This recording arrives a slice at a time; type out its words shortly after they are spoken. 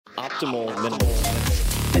Optimal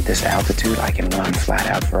minimalism. At this altitude, I can run flat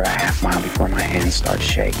out for a half mile before my hands start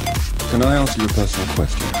shaking. Can I answer your personal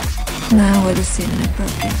question? Now would seem an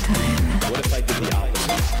appropriate time. What if I did the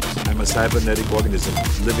opposite? I'm a cybernetic organism,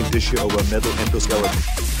 living tissue over a metal endoskeleton.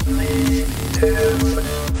 Tim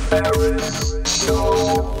Ferriss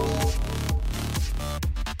Show.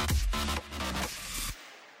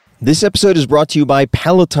 This episode is brought to you by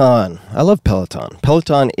Peloton. I love Peloton.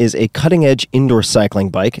 Peloton is a cutting-edge indoor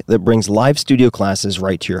cycling bike that brings live studio classes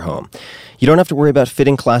right to your home. You don't have to worry about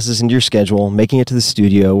fitting classes into your schedule, making it to the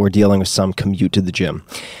studio, or dealing with some commute to the gym.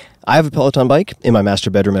 I have a Peloton bike in my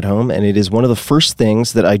master bedroom at home, and it is one of the first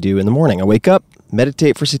things that I do in the morning. I wake up,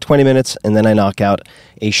 meditate for 20 minutes, and then I knock out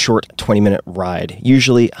a short 20-minute ride,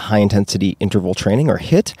 usually high-intensity interval training or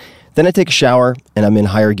HIIT. Then I take a shower, and I'm in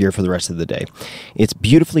higher gear for the rest of the day. It's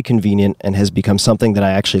beautifully convenient and has become something that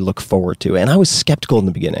I actually look forward to. And I was skeptical in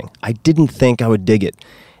the beginning. I didn't think I would dig it,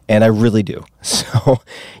 and I really do. So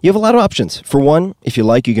you have a lot of options. For one, if you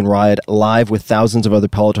like, you can ride live with thousands of other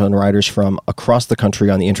Peloton riders from across the country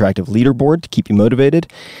on the interactive leaderboard to keep you motivated.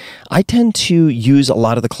 I tend to use a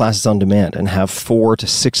lot of the classes on demand and have 4 to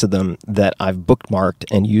 6 of them that I've bookmarked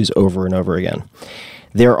and use over and over again.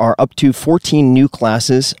 There are up to 14 new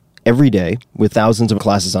classes every day with thousands of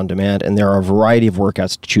classes on demand, and there are a variety of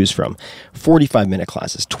workouts to choose from. 45-minute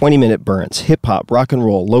classes, 20-minute burns, hip-hop, rock and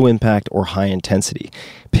roll, low impact, or high intensity.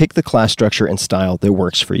 Pick the class structure and style that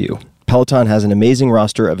works for you. Peloton has an amazing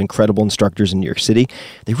roster of incredible instructors in New York City.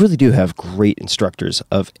 They really do have great instructors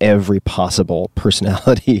of every possible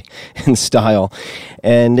personality and style.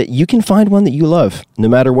 And you can find one that you love, no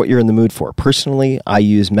matter what you're in the mood for. Personally, I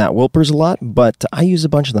use Matt Wilper's a lot, but I use a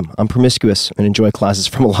bunch of them. I'm promiscuous and enjoy classes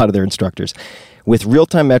from a lot of their instructors. With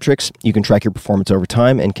real-time metrics, you can track your performance over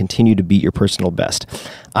time and continue to beat your personal best.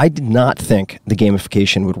 I did not think the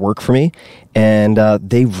gamification would work for me, and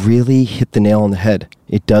they really hit the nail on the head.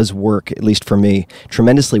 It does work, at least for me,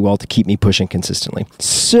 tremendously well to keep me pushing consistently.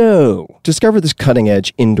 So, discover this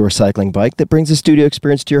cutting-edge indoor cycling bike that brings a studio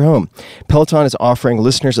experience to your home. Peloton is offering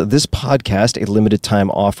listeners of this podcast a limited-time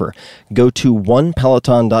offer. Go to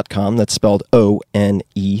onepeloton.com, that's spelled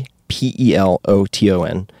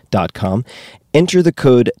ONEPELOTON.com. Enter the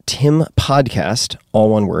code TIMPODCAST,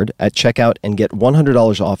 all one word, at checkout and get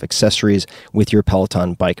 $100 off accessories with your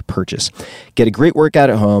Peloton bike purchase. Get a great workout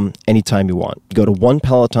at home anytime you want. Go to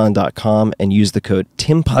onepeloton.com and use the code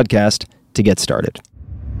TIMPODCAST to get started.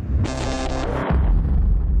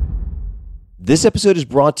 This episode is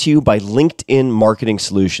brought to you by LinkedIn Marketing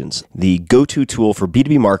Solutions, the go-to tool for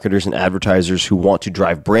B2B marketers and advertisers who want to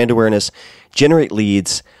drive brand awareness, generate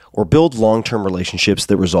leads, or build long-term relationships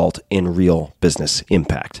that result in real business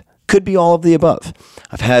impact. Could be all of the above.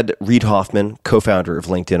 I've had Reid Hoffman, co-founder of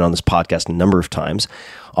LinkedIn, on this podcast a number of times,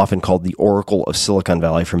 often called the Oracle of Silicon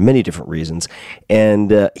Valley for many different reasons.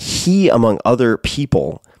 And he, among other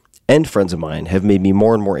people and friends of mine, have made me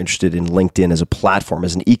more and more interested in LinkedIn as a platform,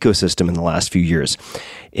 as an ecosystem in the last few years.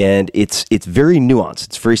 And it's very nuanced,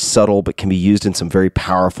 it's very subtle, but can be used in some very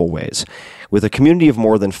powerful ways. With a community of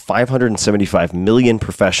more than 575 million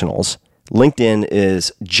professionals, LinkedIn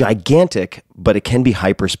is gigantic, but it can be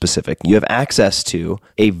hyper-specific. You have access to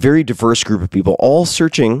a very diverse group of people, all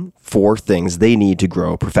searching for things they need to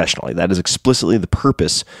grow professionally. That is explicitly the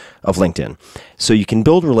purpose of LinkedIn. So you can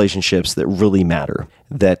build relationships that really matter,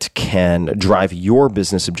 that can drive your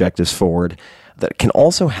business objectives forward, that can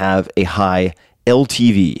also have a high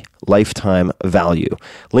LTV, lifetime value.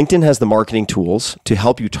 LinkedIn has the marketing tools to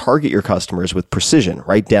help you target your customers with precision,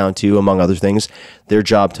 right down to, among other things, their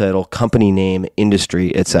job title, company name,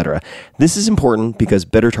 industry, etc. This is important because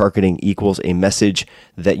better targeting equals a message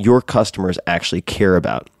that your customers actually care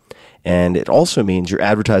about. And it also means your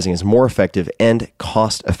advertising is more effective and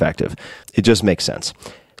cost effective. It just makes sense.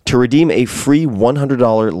 To redeem a free $100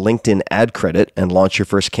 LinkedIn ad credit and launch your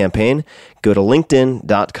first campaign, go to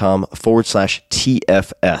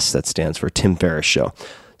linkedin.com/TFS. That stands for Tim Ferriss Show.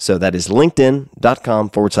 So that is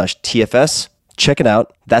linkedin.com/TFS. Check it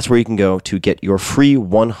out. That's where you can go to get your free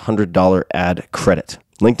 $100 ad credit.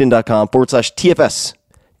 LinkedIn.com/TFS.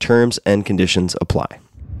 Terms and conditions apply.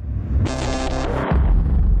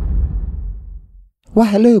 Well,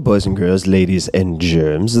 hello, boys and girls, ladies and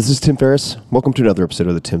germs. This is Tim Ferriss. Welcome to another episode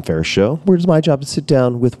of The Tim Ferriss Show, where it is my job to sit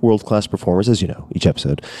down with world-class performers, as you know, each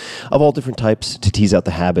episode, of all different types, to tease out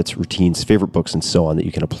the habits, routines, favorite books, and so on that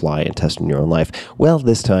you can apply and test in your own life. Well,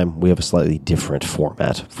 this time, we have a slightly different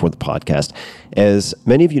format for the podcast. As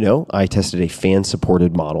many of you know, I tested a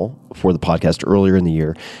fan-supported model for the podcast earlier in the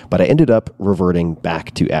year, but I ended up reverting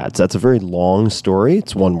back to ads. That's a very long story.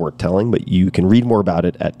 It's one worth telling, but you can read more about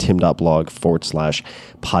it at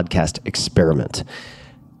tim.blog/podcast experiment.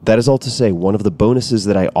 That is all to say, one of the bonuses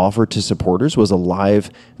that I offered to supporters was a live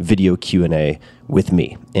video Q&A with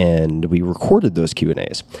me, and we recorded those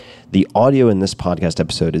Q&As. The audio in this podcast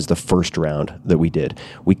episode is the first round that we did.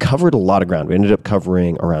 We covered a lot of ground. We ended up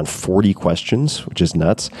covering around 40 questions, which is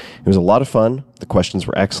nuts. It was a lot of fun. The questions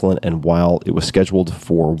were excellent, and while it was scheduled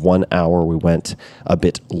for 1 hour, we went a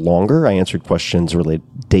bit longer. I answered questions related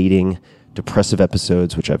to dating, depressive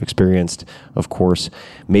episodes, which I've experienced, of course,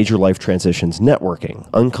 major life transitions, networking,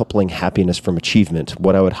 uncoupling happiness from achievement,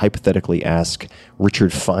 what I would hypothetically ask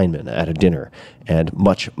Richard Feynman at a dinner, and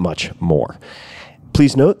much, much more.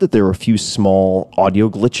 Please note that there were a few small audio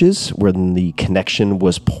glitches when the connection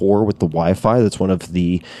was poor with the Wi-Fi. That's one of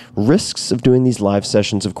the risks of doing these live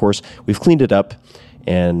sessions, of course. We've cleaned it up,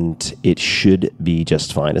 and it should be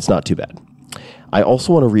just fine. It's not too bad. I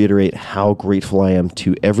also want to reiterate how grateful I am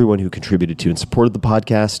to everyone who contributed to and supported the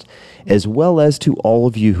podcast, as well as to all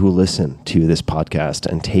of you who listen to this podcast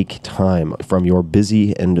and take time from your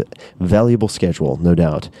busy and valuable schedule, no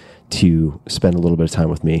doubt, to spend a little bit of time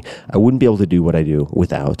with me. I wouldn't be able to do what I do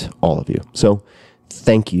without all of you. So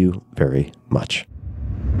thank you very much.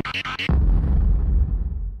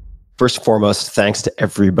 First and foremost, thanks to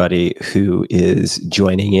everybody who is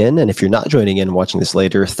joining in. And if you're not joining in and watching this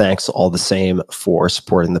later, thanks all the same for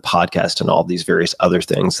supporting the podcast and all these various other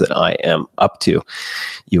things that I am up to.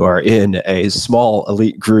 You are in a small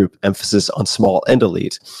elite group, emphasis on small and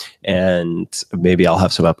elite. And maybe I'll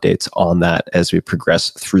have some updates on that as we progress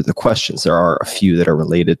through the questions. There are a few that are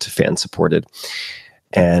related to fan supported.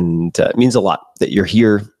 And it means a lot that you're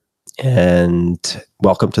here. And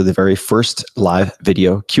welcome to the very first live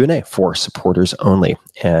video Q&A for supporters only.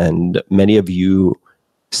 And many of you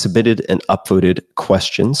submitted and upvoted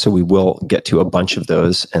questions, so we will get to a bunch of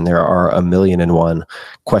those. And there are 1,000,001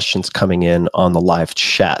 questions coming in on the live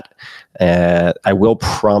chat. I will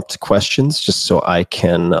prompt questions just so I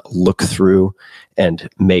can look through and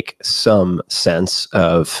make some sense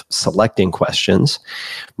of selecting questions.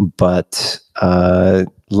 But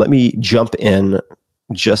let me jump in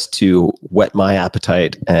just to whet my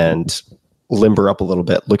appetite and limber up a little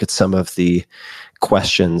bit, look at some of the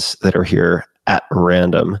questions that are here at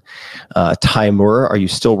random. Timur, are you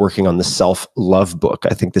still working on the self-love book?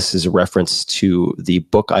 I think this is a reference to the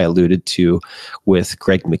book I alluded to with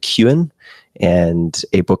Greg McKeown and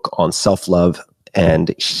a book on self-love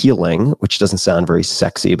and healing, which doesn't sound very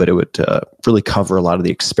sexy, but it would really cover a lot of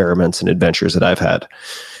the experiments and adventures that I've had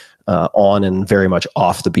on and very much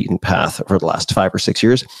off the beaten path over the last 5 or 6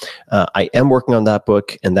 years. I am working on that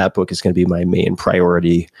book, and that book is going to be my main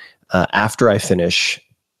priority after I finish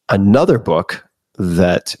another book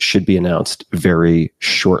that should be announced very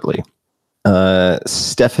shortly.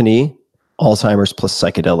 Stephanie, Alzheimer's plus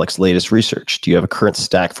psychedelics latest research. Do you have a current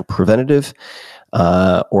stack for preventative?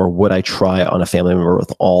 Or would I try on a family member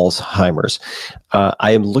with Alzheimer's?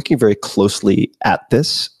 I am looking very closely at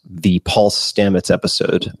this. The Paul Stamets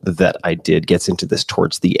episode that I did gets into this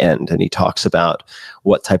towards the end, and he talks about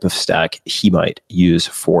what type of stack he might use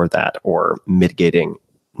for that or mitigating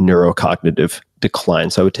neurocognitive decline.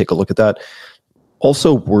 So I would take a look at that.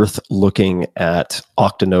 Also worth looking at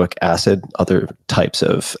octanoic acid, other types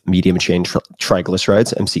of medium chain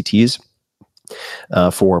triglycerides, MCTs,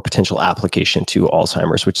 for potential application to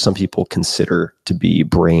Alzheimer's, which some people consider to be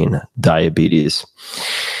brain diabetes.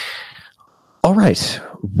 All right,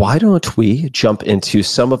 why don't we jump into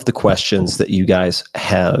some of the questions that you guys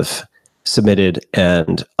have submitted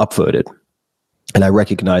and upvoted? And I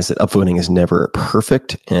recognize that upvoting is never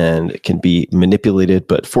perfect and it can be manipulated,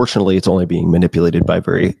 but fortunately it's only being manipulated by a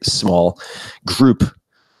very small group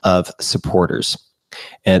of supporters.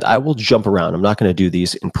 And I will jump around. I'm not going to do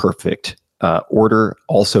these in perfect order,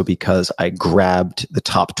 also because I grabbed the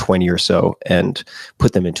top 20 or so and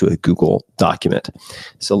put them into a Google document.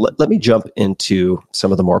 So let me jump into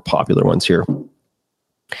some of the more popular ones here.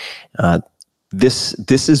 This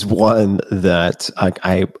is one that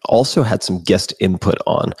I also had some guest input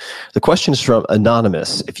on. The question is from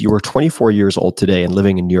Anonymous. If you were 24 years old today and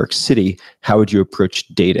living in New York City, how would you approach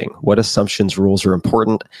dating? What assumptions, rules are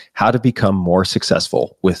important? How to become more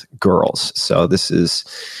successful with girls? So this is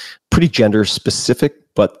pretty gender specific,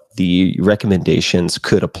 but the recommendations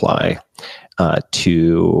could apply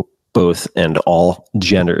to both and all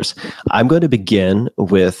genders. I'm going to begin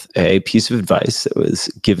with a piece of advice that was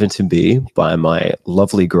given to me by my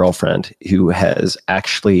lovely girlfriend, who has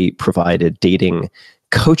actually provided dating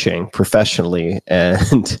coaching professionally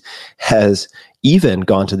and has even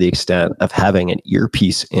gone to the extent of having an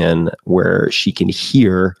earpiece in where she can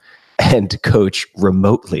hear and coach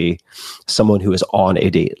remotely someone who is on a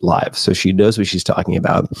date live. So she knows what she's talking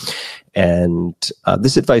about. And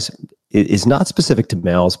this advice is not specific to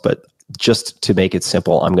males, but just to make it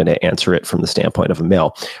simple, I'm going to answer it from the standpoint of a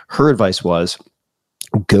male. Her advice was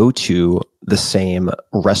go to the same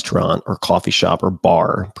restaurant or coffee shop or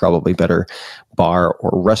bar, probably better, bar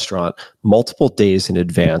or restaurant, multiple days in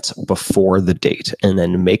advance before the date, and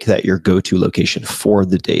then make that your go-to location for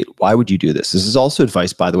the date. Why would you do this? This is also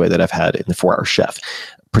advice, by the way, that I've had in the 4-Hour Chef.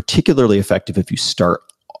 Particularly effective if you start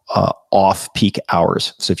off peak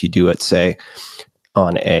hours. So if you do it, say,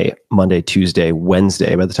 on a Monday, Tuesday,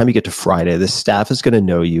 Wednesday, by the time you get to Friday, the staff is going to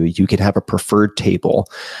know you. You can have a preferred table.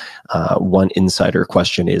 One insider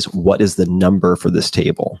question is, what is the number for this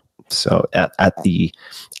table? So at the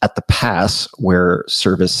pass where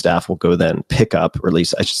service staff will go then pick up, or at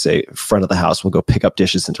least I should say front of the house will go pick up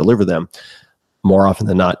dishes and deliver them, more often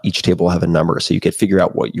than not, each table will have a number. So you could figure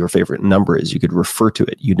out what your favorite number is. You could refer to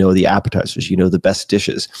it. You know the appetizers. You know the best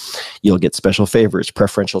dishes. You'll get special favors,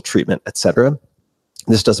 preferential treatment, etc.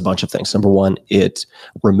 This does a bunch of things. Number one, it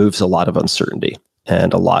removes a lot of uncertainty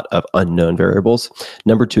and a lot of unknown variables.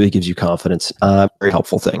 Number two, it gives you confidence. Very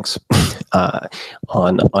helpful things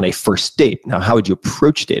on a first date. Now, how would you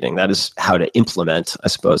approach dating? That is how to implement, I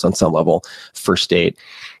suppose, on some level, first date.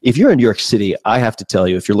 If you're in New York City, I have to tell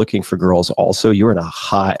you, if you're looking for girls also, you're in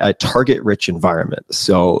a target-rich environment.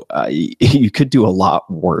 So you could do a lot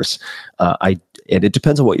worse. And it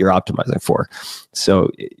depends on what you're optimizing for.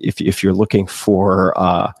 So if you're looking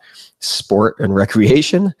for sport and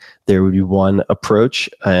recreation, there would be one approach.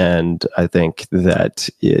 And I think that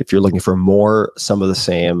if you're looking for more, some of the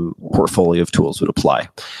same portfolio of tools would apply.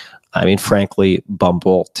 I mean, frankly,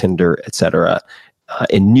 Bumble, Tinder, etc.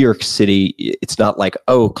 In New York City, it's not like,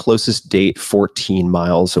 oh, closest date 14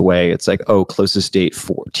 miles away. It's like, oh, closest date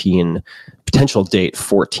 14, potential date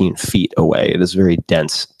 14 feet away. It is a very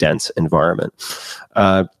dense environment.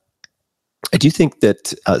 I do think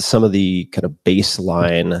that some of the kind of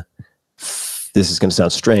baseline, this is going to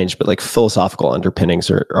sound strange, but like philosophical underpinnings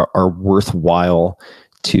are worthwhile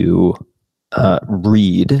to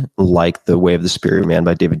read, like The Way of the Superior Man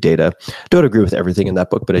by David Data. Don't agree with everything in that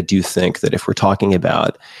book, but I do think that if we're talking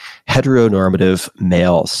about heteronormative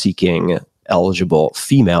male seeking eligible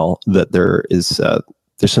female, that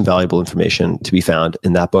there's some valuable information to be found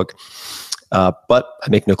in that book. But I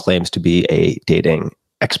make no claims to be a dating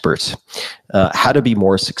expert. How to be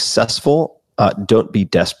more successful? Don't be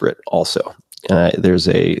desperate. Also, there's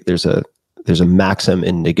a maxim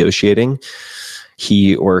in negotiating.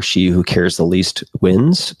 He or she who cares the least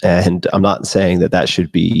wins. And I'm not saying that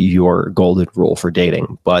should be your golden rule for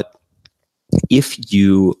dating, but if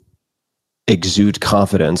you exude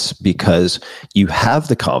confidence because you have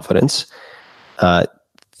the confidence that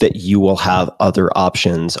you will have other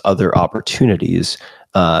options, other opportunities,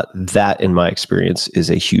 that, in my experience,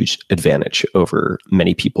 is a huge advantage over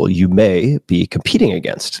many people you may be competing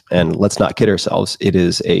against. And let's not kid ourselves, it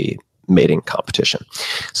is a mating competition.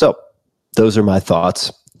 So those are my thoughts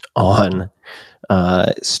on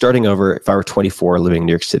starting over. If I were 24 living in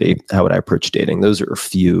New York City, how would I approach dating? Those are a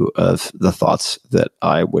few of the thoughts that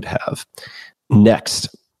I would have.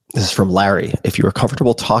 Next, this is from Larry. If you are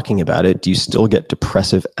comfortable talking about it, do you still get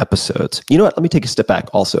depressive episodes? You know what? Let me take a step back.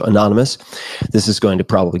 Also, anonymous. This is going to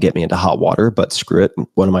probably get me into hot water, but screw it.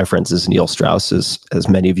 One of my friends is Neil Strauss, as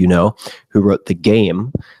many of you know, who wrote The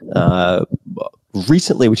Game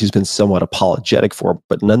recently, which he's been somewhat apologetic for,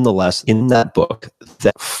 but nonetheless, in that book,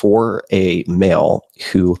 that for a male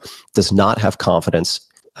who does not have confidence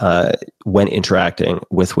when interacting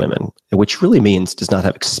with women, which really means does not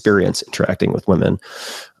have experience interacting with women,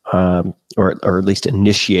 or at least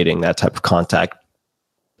initiating that type of contact,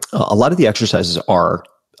 a lot of the exercises are,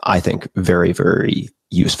 I think, very, very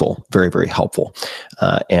useful, very, very helpful.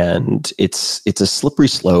 And it's a slippery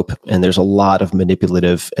slope, and there's a lot of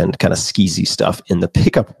manipulative and kind of skeezy stuff in the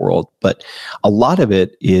pickup world, but a lot of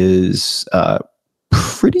it is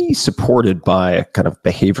pretty supported by kind of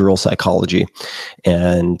behavioral psychology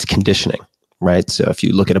and conditioning, right? So if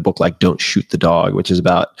you look at a book like Don't Shoot the Dog, which is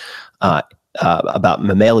about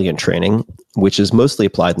mammalian training, which is mostly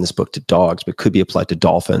applied in this book to dogs, but could be applied to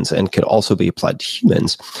dolphins and could also be applied to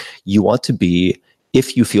humans. You want to be,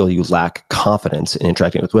 if you feel you lack confidence in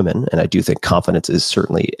interacting with women, and I do think confidence is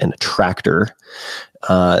certainly an attractor,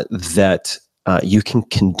 that you can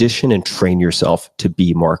condition and train yourself to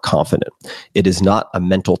be more confident. It is not a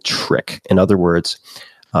mental trick. In other words,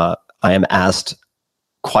 I am asked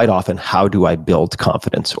quite often, how do I build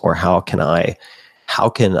confidence? Or how can I,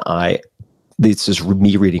 this is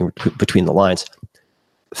me reading between the lines,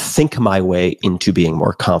 think my way into being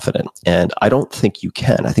more confident. And I don't think you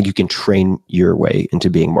can. I think you can train your way into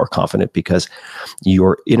being more confident because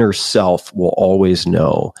your inner self will always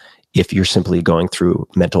know if you're simply going through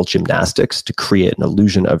mental gymnastics to create an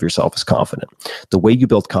illusion of yourself as confident. The way you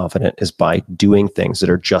build confidence is by doing things that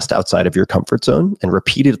are just outside of your comfort zone and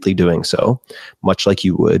repeatedly doing so, much like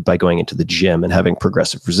you would by going into the gym and having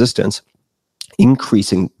progressive resistance,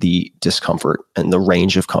 increasing the discomfort and the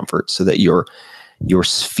range of comfort so that your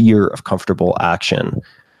sphere of comfortable action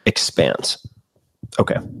expands.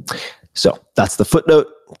 Okay, so that's the footnote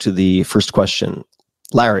to the first question.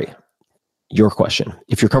 Larry, your question.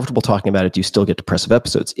 If you're comfortable talking about it, do you still get depressive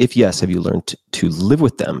episodes? If yes, have you learned to live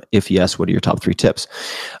with them? If yes, what are your top 3 tips?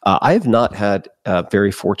 I have not had,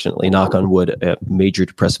 very fortunately, knock on wood, a major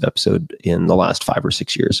depressive episode in the last 5 or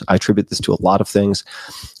 6 years. I attribute this to a lot of things.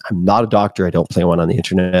 I'm not a doctor. I don't play one on the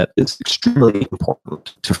internet. It's extremely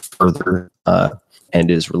important to further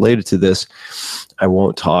and is related to this. I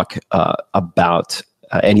won't talk about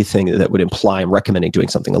anything that would imply I'm recommending doing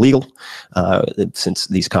something illegal, since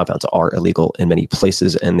these compounds are illegal in many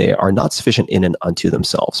places and they are not sufficient in and unto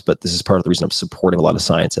themselves. But this is part of the reason I'm supporting a lot of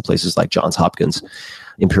science at places like Johns Hopkins,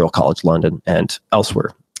 Imperial College London, and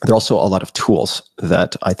elsewhere. There are also a lot of tools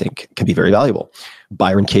that I think can be very valuable.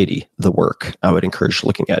 Byron Katie, the work I would encourage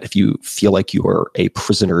looking at. If you feel like you are a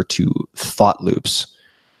prisoner to thought loops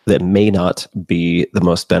that may not be the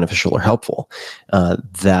most beneficial or helpful,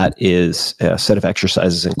 that is a set of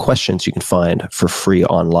exercises and questions you can find for free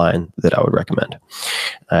online that I would recommend.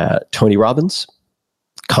 Tony Robbins,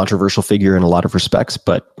 controversial figure in a lot of respects,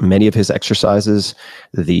 but many of his exercises,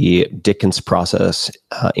 the Dickens process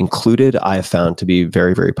included, I have found to be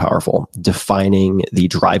very, very powerful. Defining the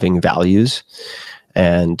driving values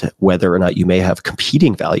and whether or not you may have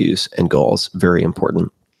competing values and goals, very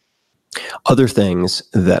important. Other things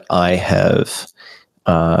that I have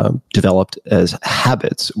developed as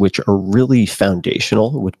habits, which are really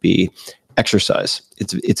foundational, would be exercise.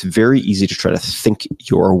 It's very easy to try to think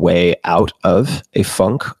your way out of a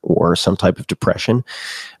funk or some type of depression.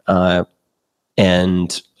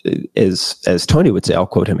 And as Tony would say, I'll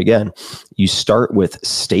quote him again, you start with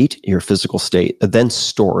state, your physical state, then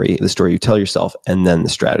story, the story you tell yourself, and then the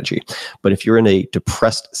strategy. But if you're in a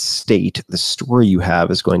depressed state, the story you have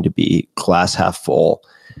is going to be glass half full.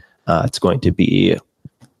 It's going to be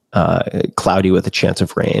cloudy with a chance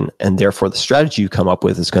of rain. And therefore, the strategy you come up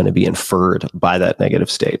with is going to be inferred by that negative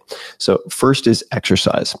state. So first is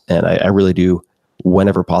exercise. And I really do,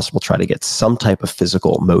 whenever possible, try to get some type of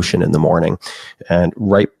physical motion in the morning. And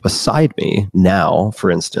right beside me now,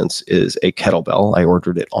 for instance, is a kettlebell. I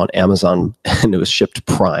ordered it on Amazon and it was shipped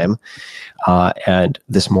Prime. And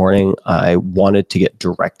this morning I wanted to get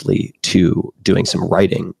directly to doing some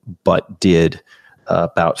writing, but did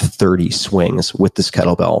about 30 swings with this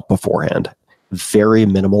kettlebell beforehand. Very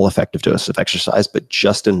minimal effective dose of exercise, but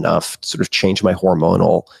just enough to sort of change my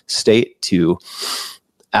hormonal state to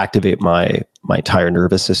activate my entire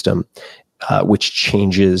nervous system, which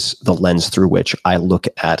changes the lens through which I look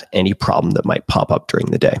at any problem that might pop up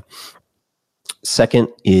during the day. Second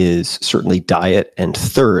is certainly diet. And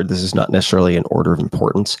third, this is not necessarily in order of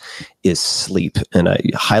importance, is sleep. And I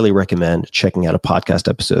highly recommend checking out a podcast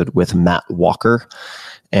episode with Matt Walker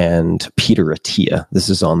and Peter Attia. This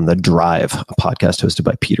is on The Drive, a podcast hosted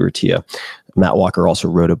by Peter Attia. Matt Walker also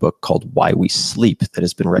wrote a book called Why We Sleep that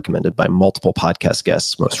has been recommended by multiple podcast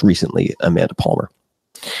guests, most recently Amanda Palmer.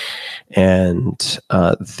 And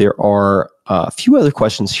there are a few other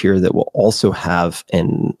questions here that will also have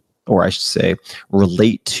or I should say,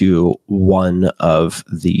 relate to one of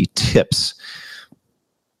the tips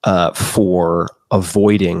for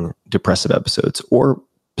avoiding depressive episodes or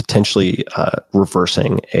potentially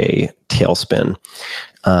reversing a tailspin.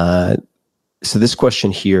 So this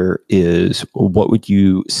question here is, what would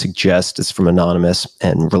you suggest, it's from Anonymous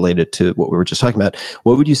and related to what we were just talking about,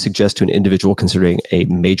 what would you suggest to an individual considering a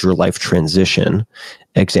major life transition?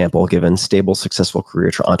 Example given, stable, successful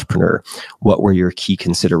career to entrepreneur. What were your key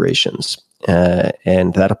considerations?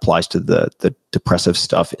 And that applies to the depressive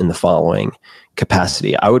stuff in the following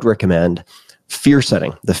capacity. I would recommend fear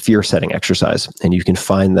setting, the fear setting exercise. And you can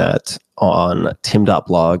find that on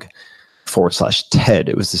tim.blog/TED.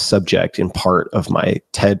 It was the subject in part of my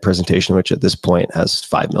TED presentation, which at this point has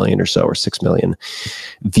 5 million or so, or 6 million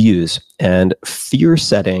views. And fear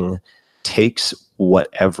setting takes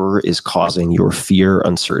whatever is causing your fear,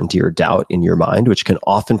 uncertainty, or doubt in your mind, which can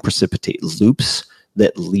often precipitate loops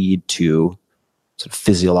that lead to sort of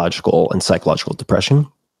physiological and psychological depression,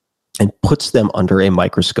 and puts them under a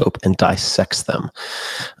microscope and dissects them,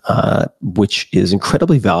 which is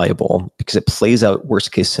incredibly valuable because it plays out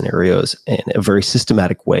worst case scenarios in a very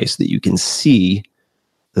systematic way so that you can see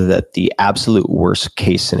that the absolute worst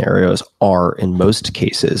case scenarios are, in most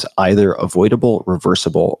cases, either avoidable,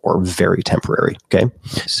 reversible, or very temporary. Okay.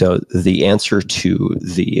 So the answer to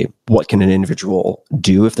the what can an individual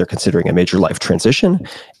do if they're considering a major life transition,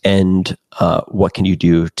 and what can you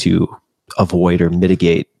do to avoid or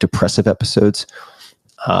mitigate depressive episodes,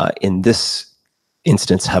 in this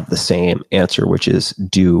instance have the same answer, which is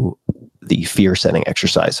do the fear setting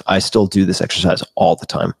exercise. I still do this exercise all the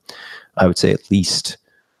time. I would say at least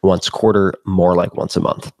once a quarter, more like once a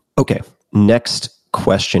month. Okay, next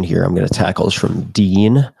question here I'm going to tackle is from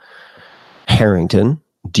Dean Harrington.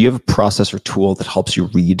 Do you have a process or tool that helps you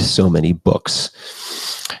read so many books?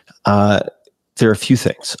 There are a few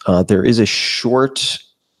things. There is a short,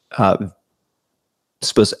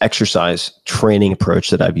 exercise training approach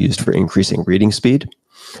that I've used for increasing reading speed.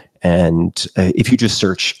 And if you just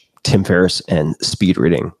search Tim Ferriss and speed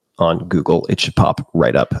reading on Google, it should pop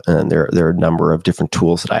right up. And there are a number of different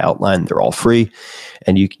tools that I outline. They're all free.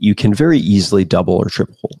 And you can very easily double or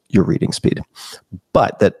triple your reading speed.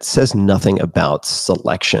 But that says nothing about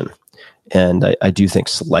selection. And I do think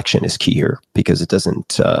selection is key here, because it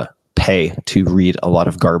doesn't pay to read a lot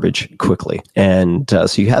of garbage quickly. And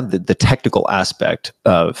so you have the technical aspect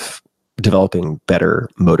of developing better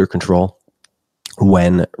motor control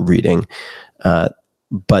when reading.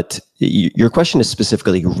 But your question is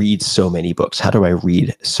specifically read so many books. How do I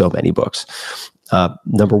read so many books?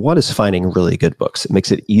 Number one is finding really good books. It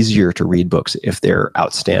makes it easier to read books if they're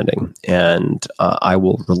outstanding. And I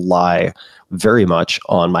will rely very much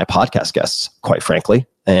on my podcast guests, quite frankly,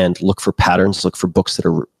 and look for patterns, look for books that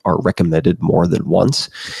are recommended more than once.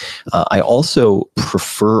 I also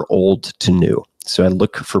prefer old to new. So I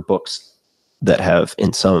look for books that have,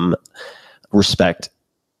 in some respect,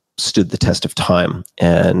 stood the test of time.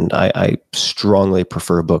 And I strongly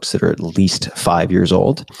prefer books that are at least 5 years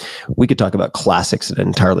old. We could talk about classics in an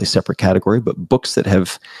entirely separate category, but books that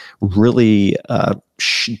have really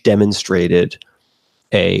demonstrated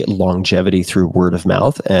a longevity through word of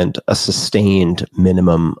mouth and a sustained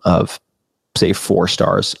minimum of, say, 4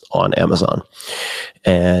 stars on Amazon.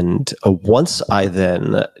 And once I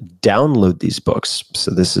then download these books,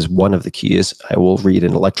 so this is one of the keys, I will read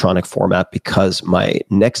in electronic format, because my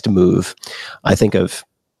next move, I think of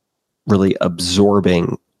really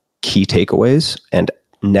absorbing key takeaways and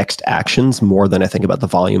next actions more than I think about the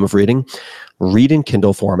volume of reading. Read in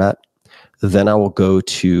Kindle format, then I will go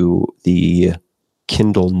to the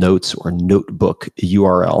Kindle Notes or Notebook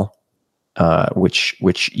URL,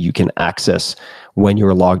 which you can access when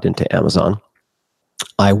you're logged into Amazon.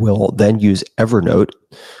 I will then use Evernote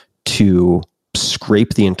to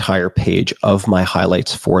scrape the entire page of my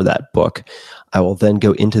highlights for that book. I will then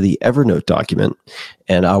go into the Evernote document,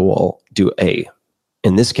 and I will do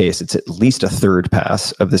in this case, it's at least a third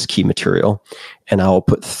pass of this key material, and I will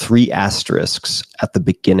put 3 asterisks at the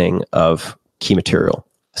beginning of key material.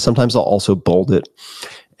 Sometimes I'll also bold it.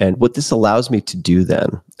 And what this allows me to do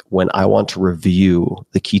then, when I want to review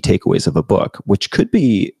the key takeaways of a book, which could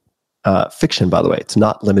be fiction, by the way, it's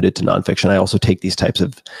not limited to nonfiction. I also take these types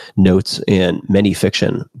of notes in many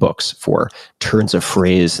fiction books for turns of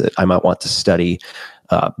phrase that I might want to study,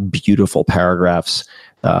 beautiful paragraphs,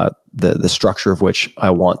 the structure of which I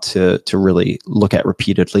want to really look at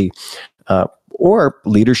repeatedly, or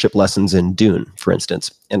leadership lessons in Dune, for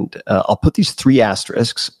instance. And I'll put these 3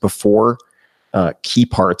 asterisks before key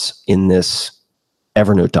parts in this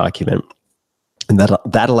Evernote document. And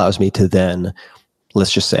that allows me to then,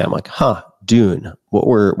 let's just say I'm like, Dune, what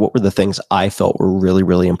were the things I felt were really,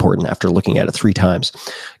 really important after looking at it 3 times?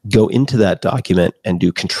 Go into that document and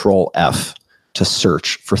do Control F to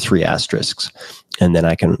search for 3 asterisks. And then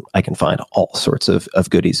I can find all sorts of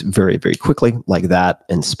goodies very, very quickly like that,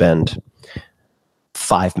 and spend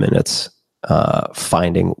 5 minutes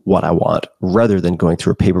finding what I want, rather than going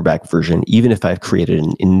through a paperback version, even if I've created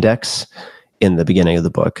an index in the beginning of the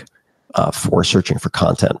book for searching for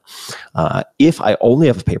content. If I only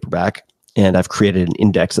have a paperback and I've created an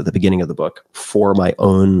index at the beginning of the book for my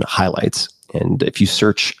own highlights, and if you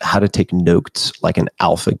search how to take notes like an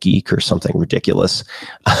alpha geek or something ridiculous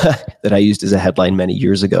that I used as a headline many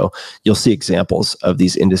years ago, you'll see examples of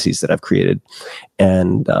these indices that I've created.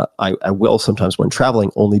 And I will sometimes, when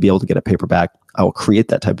traveling, only be able to get a paperback. I will create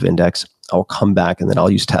that type of index. I'll come back and then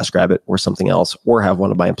I'll use TaskRabbit or something else, or have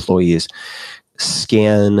one of my employees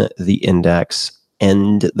scan the index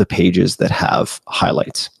and the pages that have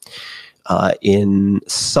highlights. In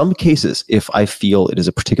some cases, if I feel it is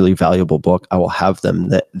a particularly valuable book, I will have them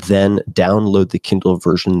then download the Kindle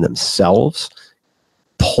version themselves,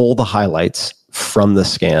 pull the highlights from the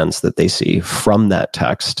scans that they see from that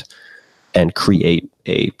text, and create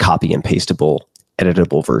a copy and pastable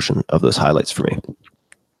editable version of those highlights for me.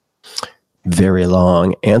 Very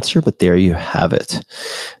long answer, but there you have it.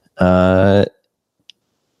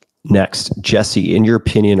 Next, Jesse, in your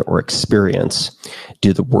opinion or experience,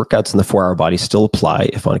 do the workouts in the 4-Hour Body still apply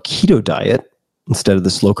if on a keto diet instead of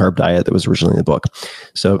the slow carb diet that was originally in the book?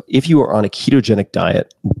 So if you are on a ketogenic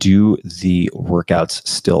diet, do the workouts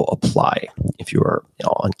still apply? If you are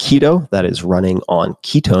on keto, that is running on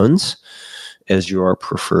ketones as your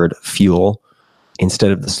preferred fuel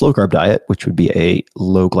instead of the slow carb diet, which would be a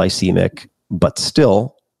low glycemic, but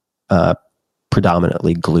still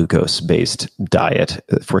predominantly glucose-based diet,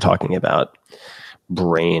 if we're talking about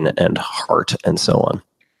brain and heart and so on.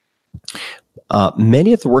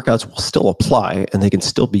 Many of the workouts will still apply and they can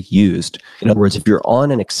still be used. In other words, if you're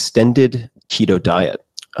on an extended keto diet,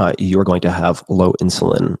 you're going to have low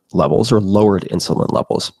insulin levels or lowered insulin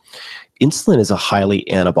levels. Insulin is a highly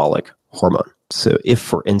anabolic hormone. So if,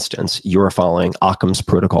 for instance, you're following Occam's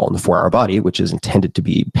protocol in the 4-Hour Body, which is intended to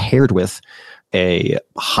be paired with a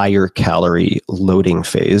higher calorie loading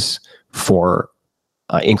phase for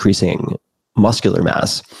increasing muscular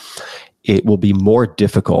mass, it will be more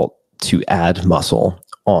difficult to add muscle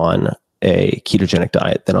on a ketogenic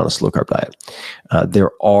diet than on a slow carb diet.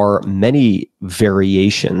 There are many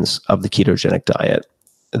variations of the ketogenic diet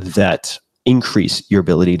that increase your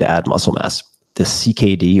ability to add muscle mass. The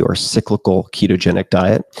CKD, or cyclical ketogenic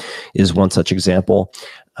diet, is one such example.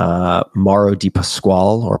 Mauro Di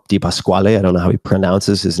Pasquale, or Di Pasquale, I don't know how he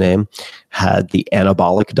pronounces his name, had the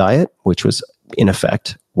anabolic diet, which was in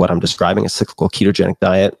effect what I'm describing, a cyclical ketogenic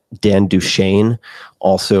diet. Dan Duchaine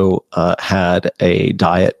also had a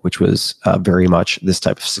diet which was very much this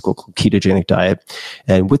type of cyclical ketogenic diet.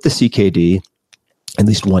 And with the CKD, at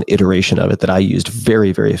least one iteration of it that I used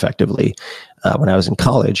very, very effectively when I was in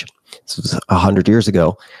college, this was 100 years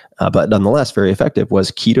ago, but nonetheless very effective,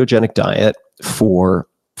 was ketogenic diet for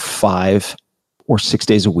 5 or 6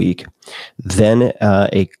 days a week, then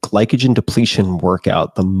a glycogen depletion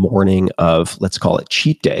workout the morning of, let's call it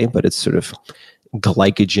cheat day, but it's sort of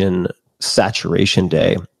glycogen saturation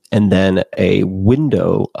day, and then a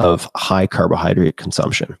window of high carbohydrate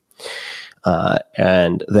consumption.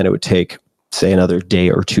 And then it would take, say, another day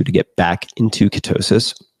or two to get back into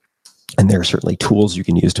ketosis. And there are certainly tools you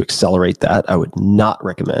can use to accelerate that. I would not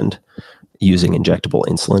recommend using injectable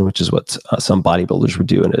insulin, which is what some bodybuilders would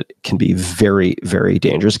do, and it can be very, very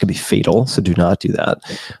dangerous. It can be fatal, so do not do that.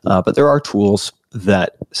 But there are tools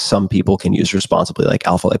that some people can use responsibly, like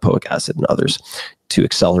alpha-lipoic acid and others, to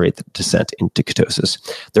accelerate the descent into ketosis.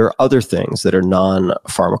 There are other things that are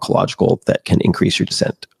non-pharmacological that can increase your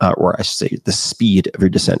descent, or I should say the speed of your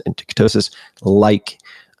descent into ketosis, like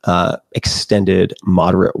extended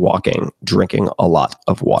moderate walking, drinking a lot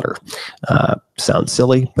of water. Sounds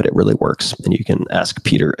silly, but it really works. And you can ask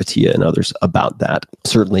Peter Attia and others about that.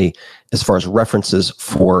 Certainly, as far as references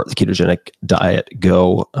for the ketogenic diet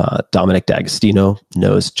go, Dominic D'Agostino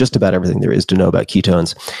knows just about everything there is to know about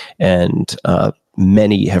ketones. And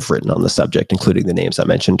many have written on the subject, including the names I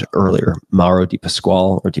mentioned earlier, Mauro Di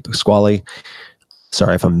Pasquale, or Di Pasquale.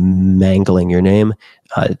 Sorry if I'm mangling your name.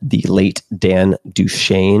 The late Dan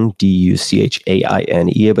Duchaine,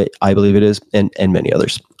 Duchaine, but I believe it is, and many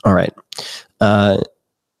others. All right.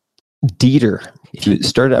 Dieter, if you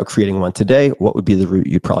started out creating one today, what would be the route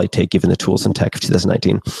you'd probably take given the tools and tech of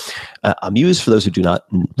 2019? Amuse, for those who do not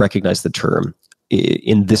recognize the term,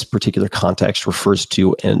 in this particular context refers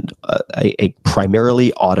to a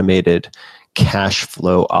primarily automated cash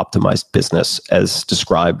flow optimized business as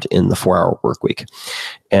described in the 4-Hour Workweek.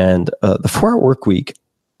 And the 4-Hour Workweek,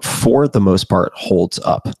 for the most part, holds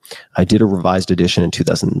up. I did a revised edition in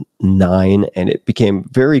 2009, and it became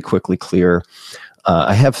very quickly clear.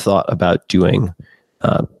 I have thought about doing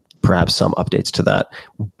perhaps some updates to that,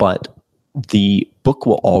 but the book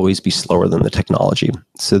will always be slower than the technology.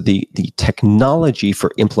 So the technology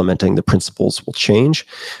for implementing the principles will change,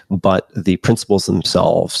 but the principles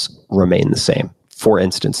themselves remain the same. For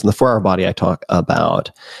instance, in the 4-Hour Body, I talk about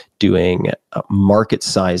doing market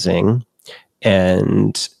sizing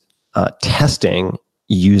and testing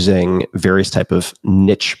using various type of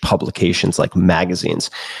niche publications like magazines.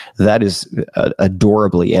 That is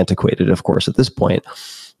adorably antiquated, of course, at this point.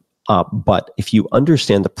 But if you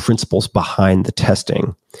understand the principles behind the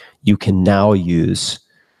testing, you can now use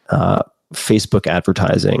Facebook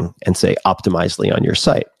advertising and say Optimizely on your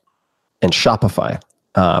site and Shopify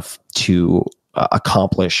to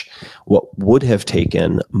accomplish what would have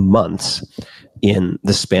taken months in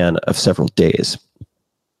the span of several days.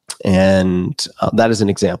 And that is an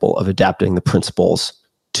example of adapting the principles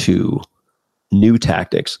to new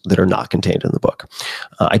tactics that are not contained in the book.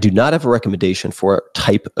 I do not have a recommendation for a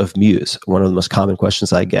type of muse. One of the most common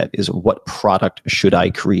questions I get is, what product should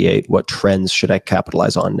I create? What trends should I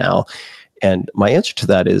capitalize on now? And my answer to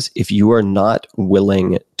that is, if you are not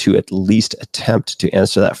willing to at least attempt to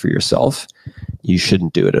answer that for yourself, you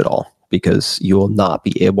shouldn't do it at all, because you will not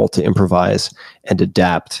be able to improvise and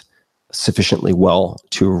adapt sufficiently well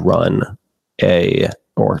to run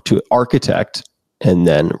or to architect and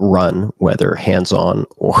then run, whether hands-on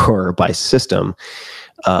or by system,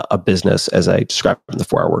 a business, as I described in the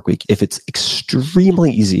 4-Hour Workweek. If it's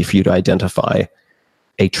extremely easy for you to identify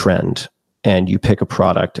a trend and you pick a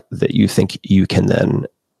product that you think you can then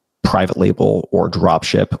private label or drop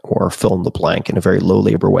ship or fill in the blank in a very low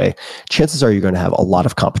labor way, chances are you're going to have a lot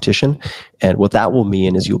of competition. And what that will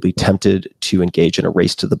mean is you'll be tempted to engage in a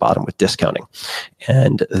race to the bottom with discounting.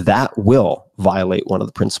 And that will violate one of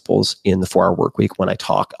the principles in the 4-Hour Workweek when I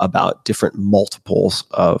talk about different multiples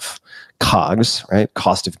of COGS, right?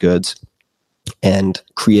 Cost of goods, and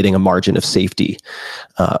creating a margin of safety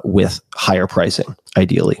with higher pricing,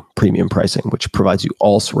 ideally premium pricing, which provides you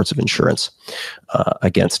all sorts of insurance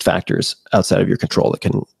against factors outside of your control that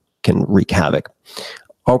can wreak havoc.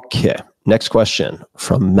 Okay, next question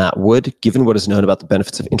from Matt Wood. Given what is known about the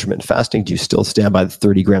benefits of intermittent fasting, do you still stand by the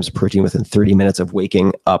 30 grams of protein within 30 minutes of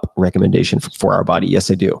waking up recommendation for 4-Hour Body?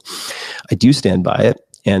 Yes, I do. I do stand by it.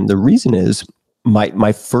 And the reason is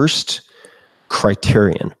my first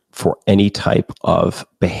criterion for any type of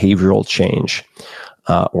behavioral change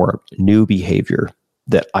or new behavior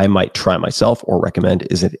that I might try myself or recommend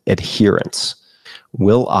is an adherence.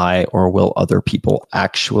 Will I or will other people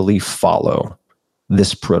actually follow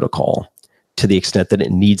this protocol to the extent that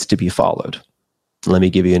it needs to be followed? Let me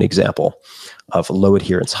give you an example of low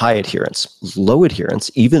adherence, high adherence. Low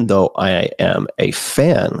adherence, even though I am a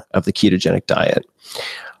fan of the ketogenic diet,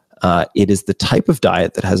 it is the type of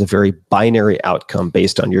diet that has a very binary outcome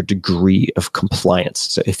based on your degree of compliance.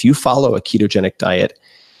 So if you follow a ketogenic diet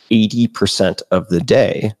 80% of the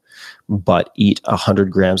day, but eat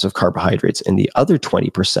 100 grams of carbohydrates in the other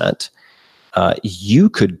 20%, you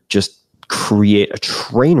could just create a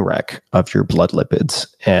train wreck of your blood lipids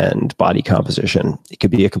and body composition. It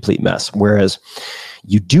could be a complete mess. Whereas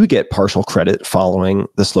you do get partial credit following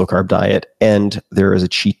the slow carb diet, and there is a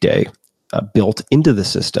cheat day built into the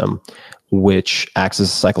system, which acts as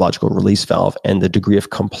a psychological release valve, and the degree of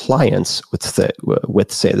compliance with say,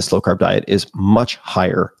 the slow carb diet is much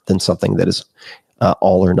higher than something that is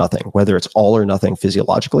all or nothing, whether it's all or nothing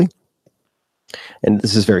physiologically. And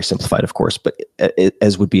this is very simplified, of course, but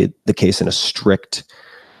as would be the case in a strict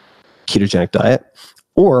ketogenic diet,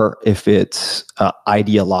 or if it's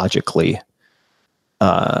ideologically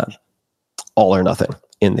all or nothing,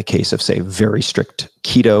 in the case of, say, very strict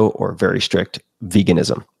keto or very strict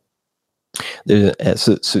veganism.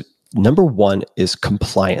 So number one is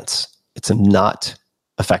compliance. It's not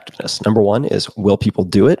effectiveness. Number one is, will people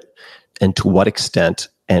do it, and to what extent,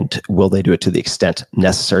 and will they do it to the extent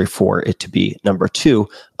necessary for it to be, number two,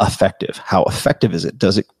 effective. How effective is it?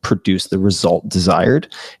 Does it produce the result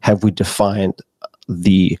desired? Have we defined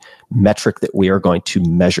the metric that we are going to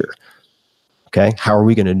measure? Okay, how are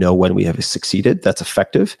we going to know when we have succeeded? That's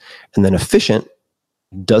effective. And then efficient,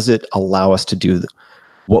 does it allow us to do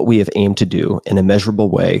what we have aimed to do in a measurable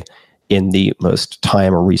way in the most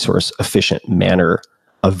time or resource efficient manner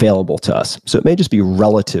available to us? So it may just be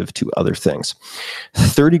relative to other things.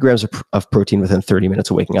 30 grams of protein within 30 minutes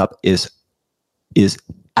of waking up is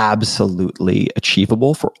absolutely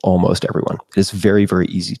achievable for almost everyone. It is very, very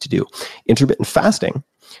easy to do. Intermittent fasting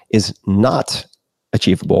is not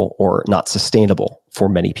achievable or not sustainable for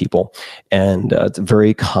many people. And it's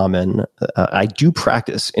very common. I do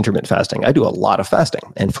practice intermittent fasting. I do a lot of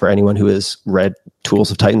fasting. And for anyone who has read Tools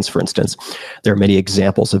of Titans, for instance, there are many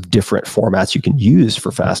examples of different formats you can use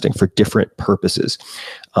for fasting for different purposes.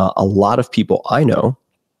 A lot of people I know,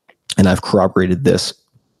 and I've corroborated this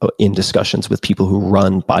in discussions with people who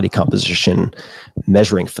run body composition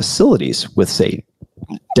measuring facilities with, say,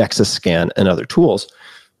 DEXA scan and other tools,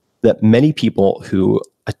 that many people who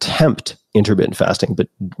attempt intermittent fasting but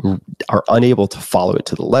are unable to follow it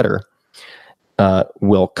to the letter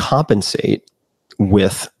will compensate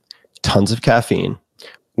with tons of caffeine,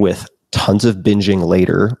 with tons of binging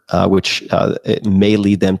later, which it may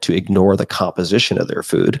lead them to ignore the composition of their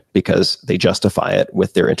food because they justify it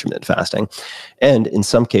with their intermittent fasting. And in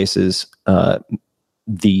some cases,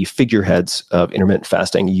 the figureheads of intermittent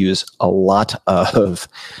fasting use a lot of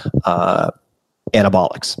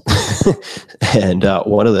anabolics. And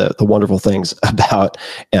one of the wonderful things about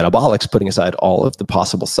anabolics, putting aside all of the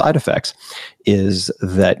possible side effects, is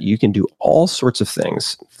that you can do all sorts of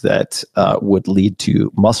things that would lead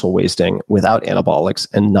to muscle wasting without anabolics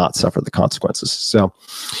and not suffer the consequences. So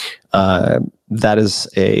that is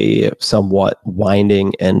a somewhat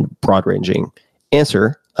winding and broad-ranging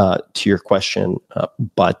answer to your question,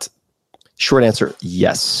 but short answer,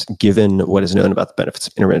 yes. Given what is known about the benefits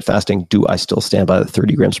of intermittent fasting, do I still stand by the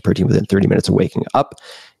 30 grams of protein within 30 minutes of waking up?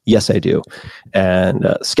 Yes, I do.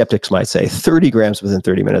 And skeptics might say 30 grams within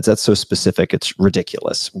 30 minutes, that's so specific, it's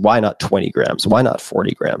ridiculous. Why not 20 grams? Why not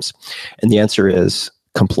 40 grams? And the answer is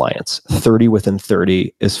compliance. 30 within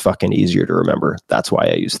 30 is fucking easier to remember. That's why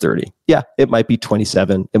I use 30. Yeah, it might be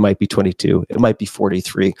 27, it might be 22, it might be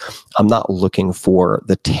 43. I'm not looking for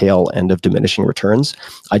the tail end of diminishing returns.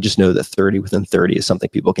 I just know that 30 within 30 is something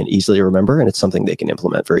people can easily remember, and it's something they can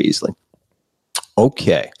implement very easily.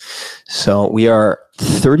 Okay, so we are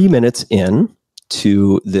 30 minutes in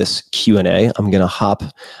to this Q&A. I'm going to hop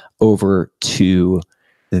over to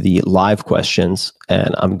the live questions,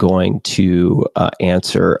 and I'm going to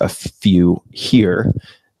answer a few here,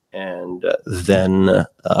 and then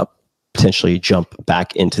potentially jump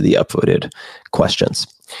back into the upvoted questions.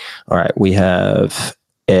 All right, we have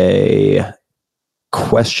a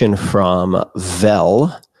question from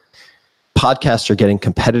Vel. Podcasts are getting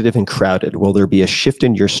competitive and crowded. Will there be a shift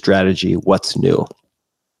in your strategy? What's new?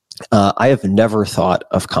 I have never thought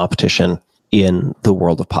of competition in the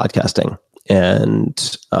world of podcasting.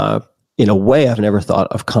 And in a way, I've never thought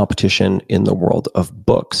of competition in the world of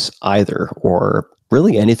books either, or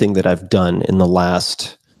really anything that I've done in the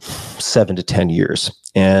last 7 to 10 years.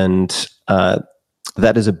 And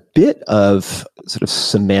that is a bit of sort of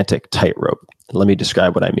semantic tightrope. Let me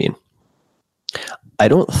describe what I mean. I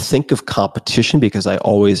don't think of competition because I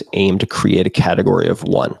always aim to create a category of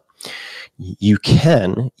one. You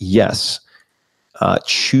can, yes,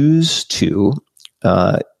 choose to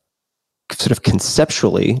sort of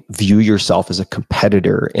conceptually view yourself as a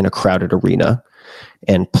competitor in a crowded arena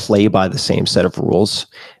and play by the same set of rules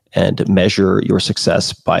and measure your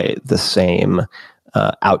success by the same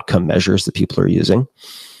outcome measures that people are using.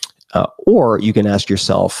 Or you can ask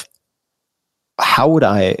yourself, how would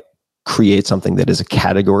I create something that is a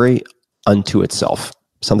category unto itself,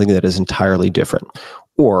 something that is entirely different?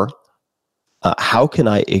 Or how can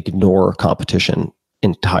I ignore competition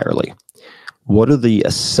entirely? What are the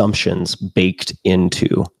assumptions baked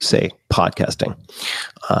into, say, podcasting?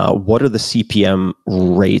 What are the CPM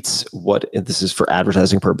rates? This is for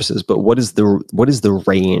advertising purposes, but what is the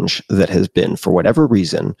range that has been, for whatever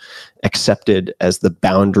reason, accepted as the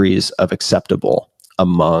boundaries of acceptable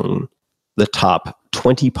among the top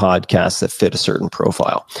 20 podcasts that fit a certain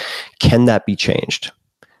profile? Can that be changed?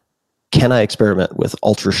 Can I experiment with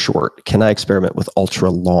ultra short? Can I experiment with ultra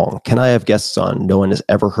long? Can I have guests on no one has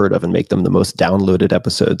ever heard of and make them the most downloaded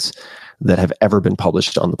episodes that have ever been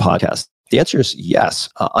published on the podcast? The answer is yes.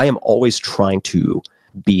 I am always trying to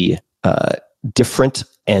be different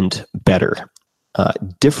and better.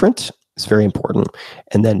 Different is very important.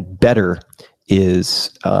 And then better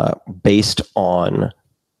is based on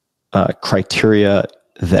criteria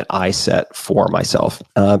that I set for myself.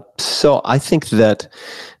 So I think that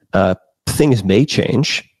things may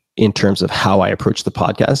change in terms of how I approach the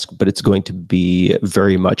podcast, but it's going to be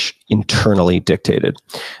very much internally dictated.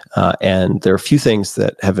 And there are a few things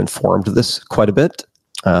that have informed this quite a bit.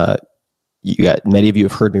 Many of you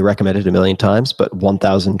have heard me recommend it a million times, but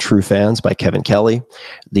 1,000 True Fans by Kevin Kelly,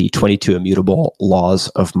 the 22 Immutable Laws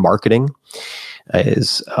of Marketing,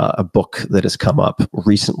 is a book that has come up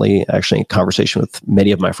recently, actually in conversation with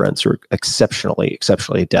many of my friends who are exceptionally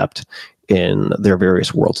adept in their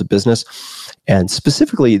various worlds of business, and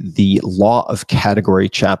specifically the law of category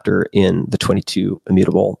chapter in the 22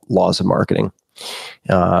 Immutable Laws of Marketing.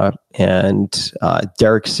 And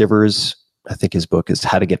Derek Sivers, I think his book is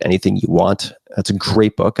How to Get Anything You Want. That's a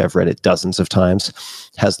great book. I've read it dozens of times.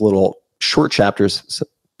 Has little short chapters,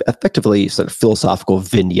 effectively sort of philosophical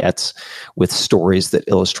vignettes with stories that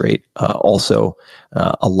illustrate also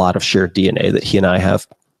a lot of shared DNA that he and I have.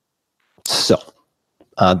 So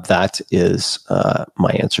that is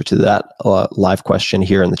my answer to that live question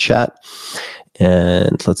here in the chat.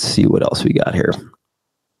 And let's see what else we got here.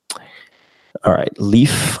 All right,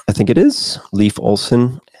 Leaf, I think it is. Leaf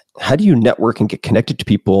Olson. How do you network and get connected to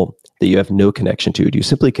people that you have no connection to? Do you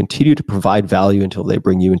simply continue to provide value until they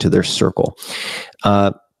bring you into their circle?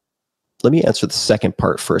 let me answer the second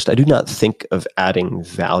part first. I do not think of adding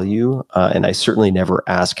value, and I certainly never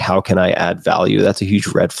ask, how can I add value? That's a huge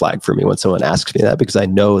red flag for me when someone asks me that, because I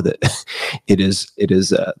know that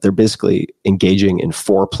they're basically engaging in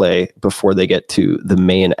foreplay before they get to the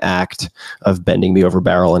main act of bending me over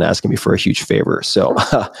barrel and asking me for a huge favor. So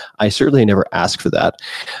I certainly never ask for that.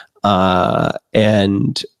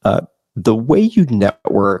 The way you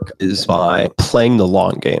network is by playing the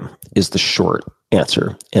long game, is the short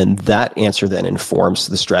answer. And that answer then informs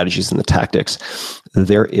the strategies and the tactics.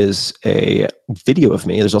 There is a video of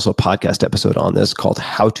me. There's also a podcast episode on this called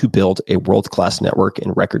How to Build a World-Class Network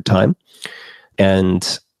in Record Time.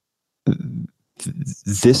 And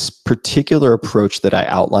this particular approach that I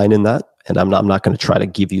outline in that, and I'm not going to try to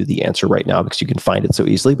give you the answer right now because you can find it so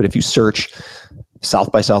easily, but if you search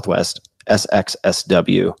South by Southwest,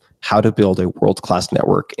 SXSW, How to Build a World-Class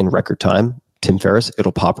Network in Record Time, Tim Ferriss,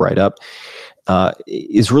 it'll pop right up.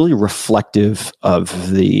 Is really reflective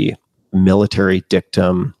of the military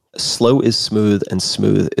dictum, slow is smooth and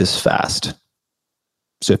smooth is fast.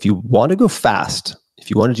 So if you want to go fast,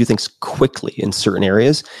 if you want to do things quickly in certain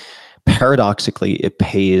areas, paradoxically, it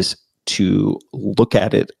pays to look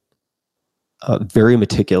at it very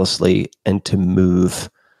meticulously and to move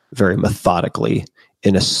very methodically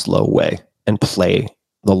in a slow way and play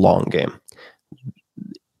the long game.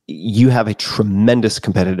 You have a tremendous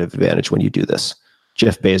competitive advantage when you do this.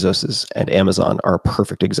 Jeff Bezos and Amazon are a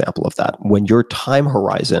perfect example of that. When your time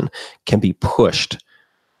horizon can be pushed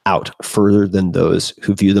out further than those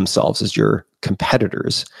who view themselves as your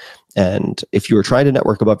competitors. And if you are trying to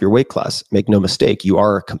network above your weight class, make no mistake, you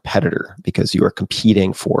are a competitor because you are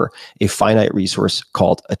competing for a finite resource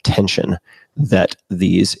called attention that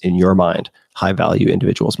these, in your mind, high-value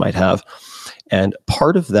individuals might have. And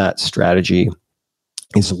part of that strategy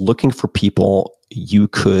is looking for people you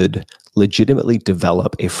could legitimately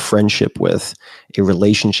develop a friendship with, a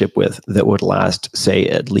relationship with that would last, say,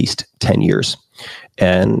 at least 10 years.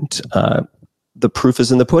 And the proof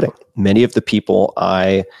is in the pudding. Many of the people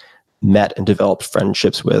I met and developed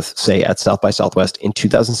friendships with, say, at South by Southwest in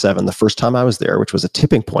 2007, the first time I was there, which was a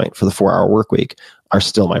tipping point for the 4-hour work week, are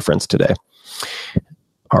still my friends today.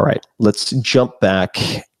 All right, let's jump back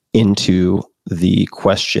into the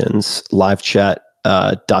questions. Live chat.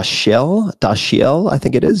 Dashiel, I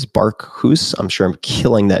think it is, Barkhus, I'm sure I'm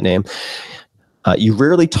killing that name. You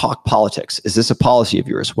rarely talk politics. Is this a policy of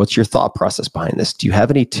yours? What's your thought process behind this? Do you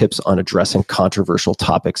have any tips on addressing controversial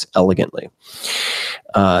topics elegantly?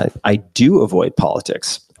 I do avoid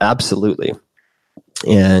politics, absolutely.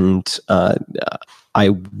 And I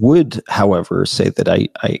would, however, say that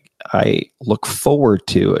I look forward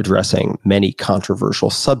to addressing many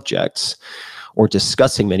controversial subjects or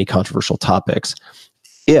discussing many controversial topics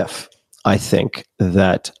if I think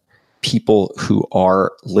that people who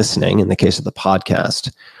are listening, in the case of the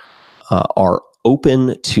podcast, are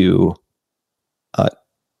open to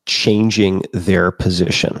changing their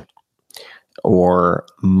position or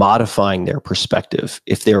modifying their perspective.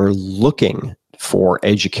 If they're looking for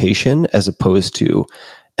education as opposed to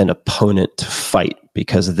an opponent to fight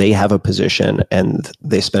because they have a position and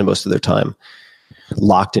they spend most of their time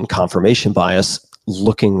locked in confirmation bias,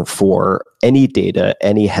 looking for any data,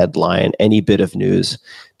 any headline, any bit of news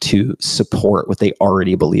to support what they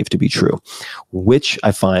already believe to be true, which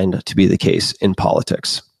I find to be the case in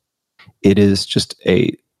politics. It is just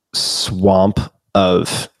a swamp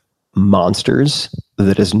of monsters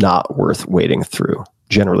that is not worth wading through,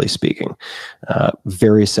 generally speaking.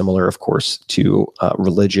 Very similar, of course, to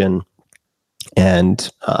religion and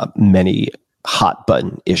many hot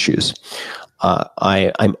button issues.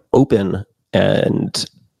 I'm open and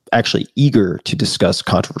actually eager to discuss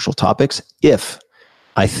controversial topics if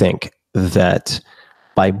I think that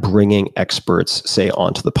by bringing experts, say,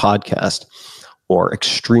 onto the podcast, or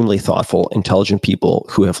extremely thoughtful, intelligent people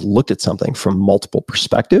who have looked at something from multiple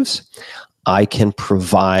perspectives, I can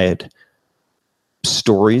provide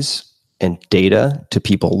stories and data to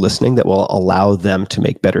people listening that will allow them to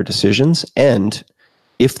make better decisions, and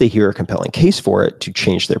if they hear a compelling case for it, to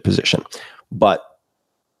change their position. But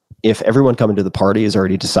if everyone coming to the party has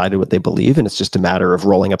already decided what they believe and it's just a matter of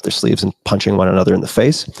rolling up their sleeves and punching one another in the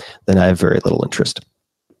face, then I have very little interest.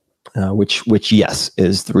 Which yes,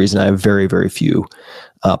 is the reason I have very, very few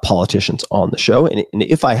politicians on the show. And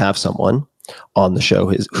if I have someone on the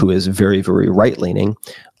show who is very, very right-leaning,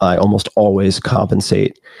 I almost always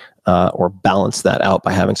compensate or balance that out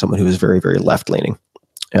by having someone who is very, very left-leaning.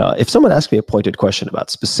 If someone asks me a pointed question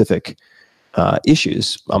about specific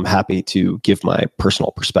issues, I'm happy to give my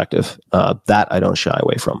personal perspective. That I don't shy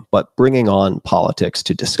away from. But bringing on politics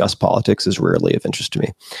to discuss politics is rarely of interest to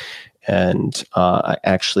me. And I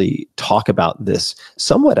actually talk about this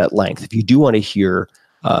somewhat at length. If you do want to hear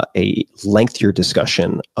a lengthier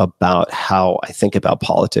discussion about how I think about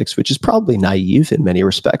politics, which is probably naive in many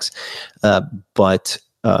respects, but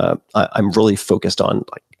I'm really focused on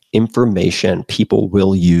like information people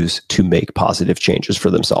will use to make positive changes for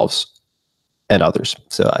themselves and others.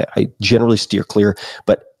 So I generally steer clear.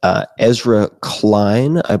 But Ezra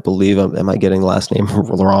Klein, I believe, am I getting the last name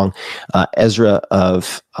wrong? Ezra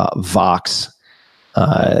of Vox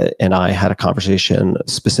and I had a conversation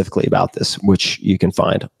specifically about this, which you can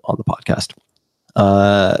find on the podcast.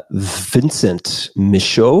 Vincent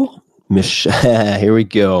Michaud, here we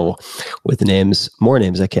go with names, more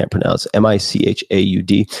names I can't pronounce. Michaud.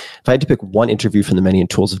 If I had to pick one interview from the many in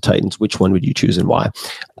Tools of Titans, which one would you choose and why?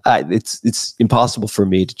 It's impossible for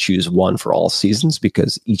me to choose one for all seasons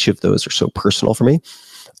because each of those are so personal for me,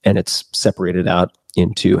 and it's separated out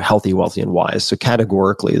into healthy, wealthy, and wise. So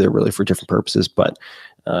categorically, they're really for different purposes, but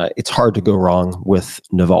it's hard to go wrong with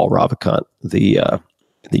Naval Ravikant.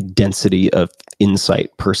 The density of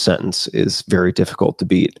insight per sentence is very difficult to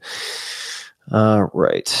beat.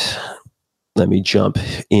 Right. Let me jump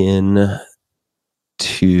in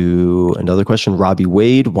to another question. Robbie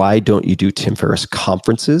Wade, why don't you do Tim Ferriss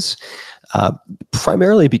conferences?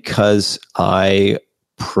 Primarily because I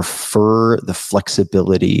prefer the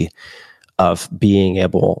flexibility of being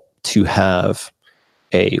able to have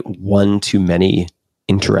a one-to-many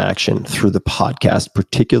interaction through the podcast,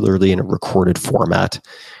 particularly in a recorded format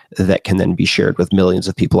that can then be shared with millions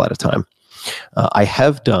of people at a time. I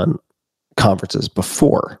have done conferences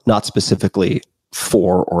before, not specifically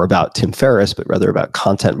for or about Tim Ferriss, but rather about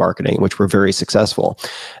content marketing, which were very successful.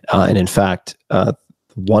 And in fact,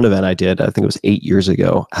 one event I did, I think it was 8 years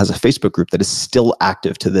ago, has a Facebook group that is still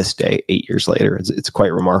active to this day, 8 years later. It's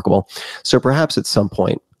quite remarkable. So perhaps at some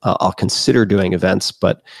point I'll consider doing events,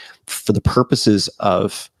 but for the purposes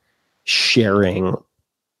of sharing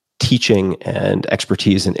teaching and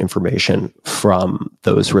expertise and information from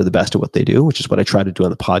those who are the best at what they do, which is what I try to do on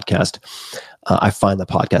the podcast, I find the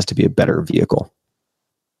podcast to be a better vehicle.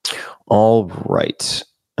 All right.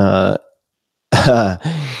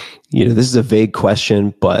 This is a vague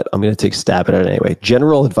question, but I'm going to take a stab at it anyway.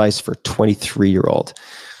 General advice for 23-year-old.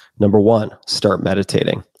 Number one, start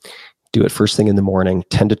meditating. Do it first thing in the morning,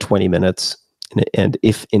 10 to 20 minutes. And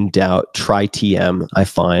if in doubt, try TM, I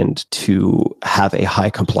find, to have a high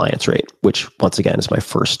compliance rate, which once again is my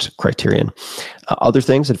first criterion. Other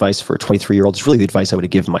things, advice for a 23-year-old is really the advice I would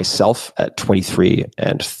give myself at 23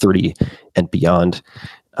 and 30 and beyond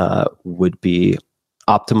would be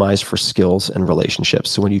optimize for skills and relationships.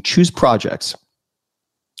 So when you choose projects,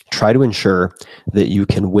 try to ensure that you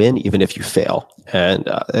can win even if you fail. And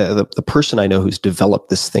the person I know who's developed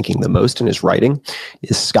this thinking the most in his writing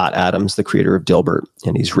is Scott Adams, the creator of Dilbert.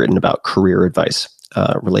 And he's written about career advice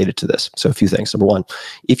related to this. So a few things. Number one,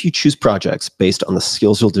 if you choose projects based on the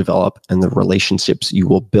skills you'll develop and the relationships you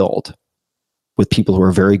will build with people who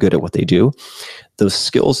are very good at what they do, those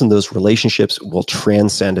skills and those relationships will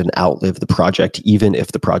transcend and outlive the project, even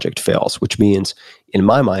if the project fails, which means, in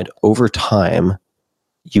my mind, over time,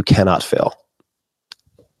 you cannot fail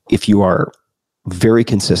if you are very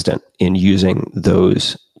consistent in using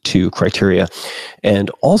those two criteria. And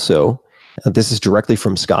also, this is directly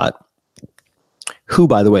from Scott, who,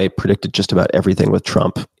 by the way, predicted just about everything with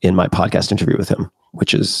Trump in my podcast interview with him,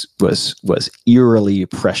 which was eerily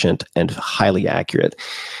prescient and highly accurate.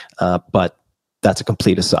 But that's a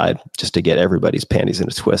complete aside, just to get everybody's panties in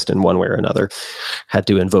a twist in one way or another. Had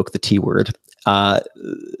to invoke the T word.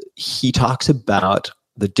 He talks about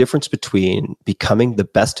the difference between becoming the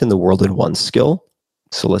best in the world in one skill.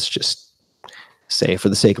 So let's just say, for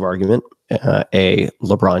the sake of argument, a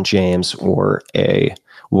LeBron James or a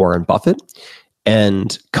Warren Buffett,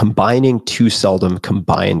 and combining two seldom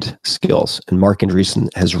combined skills. And Mark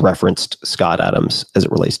Andreessen has referenced Scott Adams as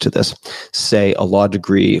it relates to this. Say a law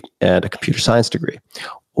degree and a computer science degree,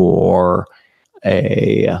 or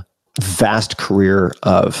a vast career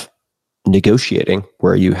of negotiating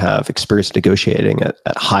where you have experience negotiating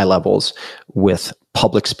at high levels with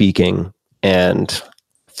public speaking and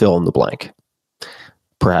fill in the blank.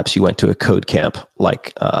 Perhaps you went to a code camp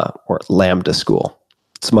like or Lambda school.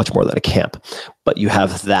 It's much more than a camp, but you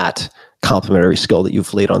have that complementary skill that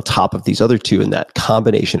you've laid on top of these other two, and that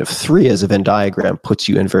combination of three as a Venn diagram puts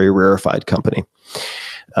you in very rarefied company.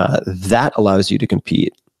 That allows you to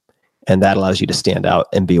compete, and that allows you to stand out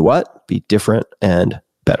and be what? Be different and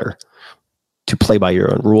better. To play by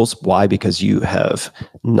your own rules. Why? Because you have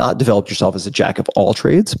not developed yourself as a jack of all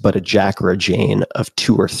trades, but a jack or a Jane of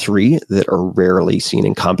two or three that are rarely seen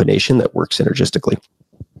in combination that work synergistically.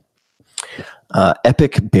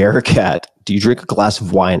 Epic Bear Cat, do you drink a glass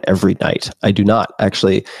of wine every night? I do not.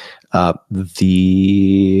 Actually,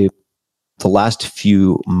 the last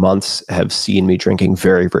few months have seen me drinking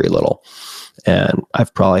very, very little. And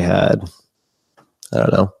I've probably had, I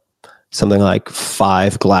don't know, something like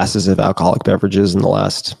 5 glasses of alcoholic beverages in the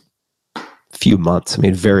last few months. I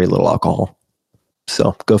mean, very little alcohol.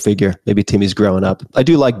 So go figure. Maybe Timmy's growing up. I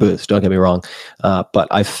do like booze, don't get me wrong. But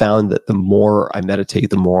I've found that the more I meditate,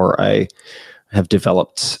 the more I have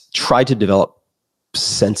tried to develop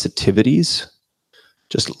sensitivities.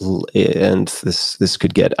 And this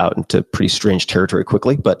could get out into pretty strange territory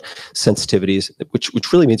quickly, but sensitivities,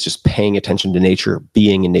 which really means just paying attention to nature,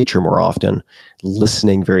 being in nature more often,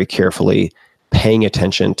 listening very carefully, paying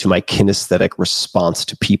attention to my kinesthetic response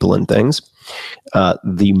to people and things.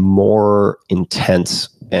 The more intense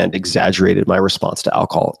and exaggerated my response to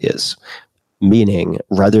alcohol is. Meaning,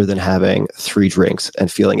 rather than having 3 drinks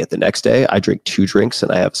and feeling it the next day, I drink 2 drinks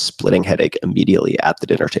and I have a splitting headache immediately at the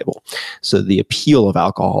dinner table. So the appeal of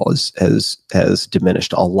alcohol has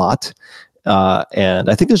diminished a lot. And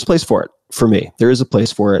I think there's a place for it, for me. There is a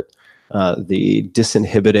place for it. The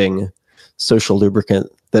disinhibiting social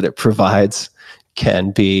lubricant that it provides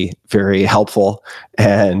can be very helpful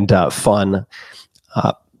and fun.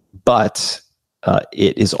 But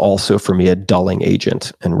it is also, for me, a dulling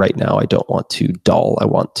agent. And right now, I don't want to dull. I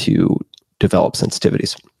want to develop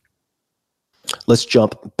sensitivities. Let's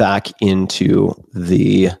jump back into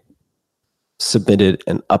the submitted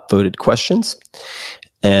and upvoted questions.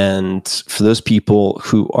 And for those people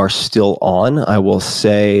who are still on, I will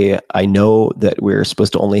say, I know that we're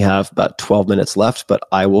supposed to only have about 12 minutes left, but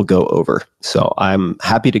I will go over. So I'm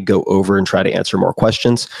happy to go over and try to answer more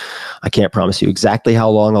questions. I can't promise you exactly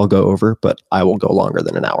how long I'll go over, but I will go longer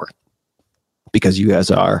than an hour because you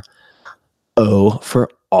guys are for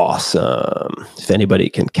awesome. If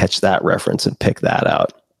anybody can catch that reference and pick that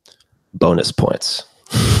out, bonus points.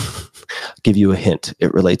 I'll give you a hint.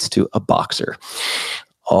 It relates to a boxer.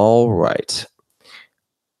 All right.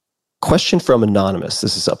 Question from Anonymous.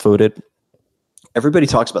 This is upvoted. Everybody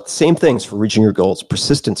talks about the same things for reaching your goals: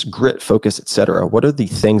 persistence, grit, focus, etc. What are the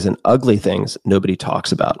things and ugly things nobody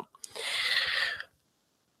talks about?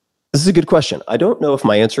 This is a good question. I don't know if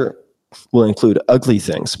my answer will include ugly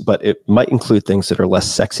things, but it might include things that are less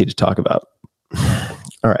sexy to talk about.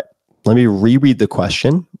 All right. Let me reread the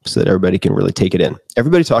question so that everybody can really take it in.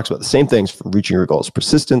 Everybody talks about the same things for reaching your goals: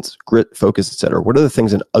 persistence, grit, focus, etc. What are the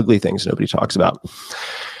things and ugly things nobody talks about?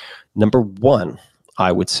 Number 1,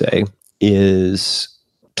 I would say, is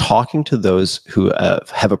talking to those who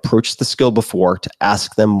have approached the skill before to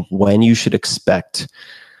ask them when you should expect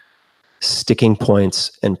sticking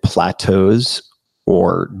points and plateaus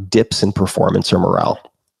or dips in performance or morale.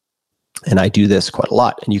 And I do this quite a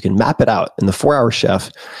lot. And you can map it out in the 4-Hour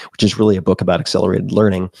Chef, which is really a book about accelerated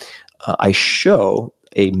learning. I show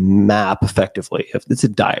a map effectively. It's a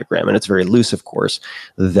diagram, and it's very loose, of course,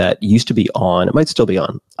 that used to be on, it might still be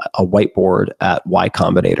on, a whiteboard at Y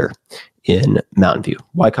Combinator in Mountain View.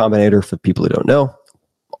 Y Combinator, for people who don't know,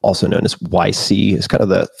 also known as YC, is kind of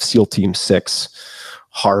the SEAL Team 6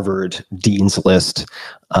 Harvard Dean's List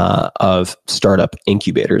of startup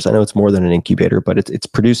incubators. I know it's more than an incubator, but it's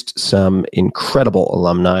produced some incredible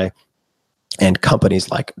alumni and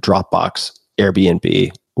companies like Dropbox,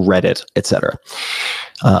 Airbnb, Reddit, etc.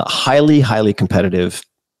 Highly, highly competitive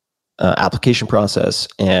application process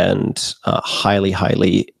and highly,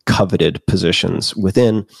 highly coveted positions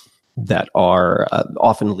within that are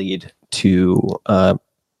often lead to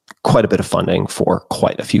quite a bit of funding for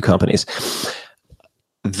quite a few companies.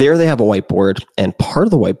 There they have a whiteboard, and part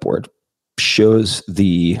of the whiteboard shows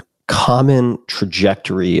the common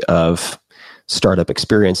trajectory of startup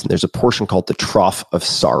experience. And there's a portion called the trough of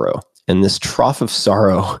sorrow. And this trough of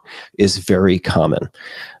sorrow is very common.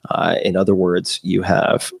 In other words, you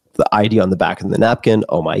have the idea on the back of the napkin.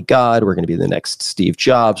 Oh my God, we're going to be the next Steve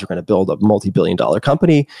Jobs. We're going to build a multi-billion-dollar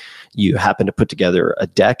company. You happen to put together a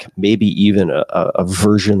deck, maybe even a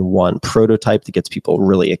version 1 prototype that gets people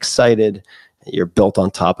really excited. You're built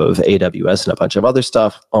on top of AWS and a bunch of other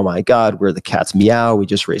stuff. Oh my God, we're the cat's meow. We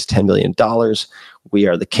just raised $10 million. We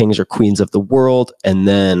are the kings or queens of the world. And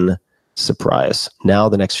then, surprise, now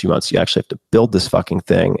the next few months, you actually have to build this fucking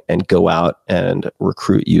thing and go out and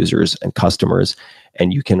recruit users and customers.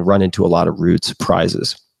 And you can run into a lot of rude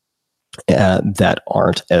surprises that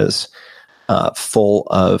aren't as full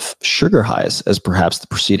of sugar highs as perhaps the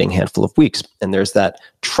preceding handful of weeks. And there's that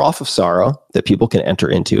trough of sorrow that people can enter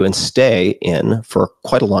into and stay in for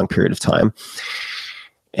quite a long period of time.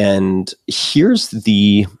 And here's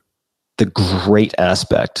the great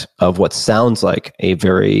aspect of what sounds like a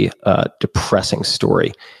very depressing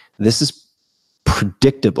story. This is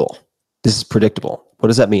predictable. This is predictable. What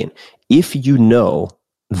does that mean? If you know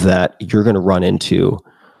that you're going to run into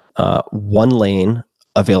one lane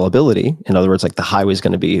availability, in other words, like the highway is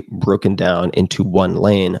going to be broken down into one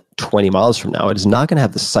lane 20 miles from now, it is not going to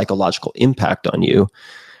have the psychological impact on you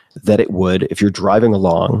that it would if you're driving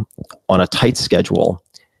along on a tight schedule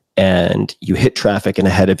and you hit traffic and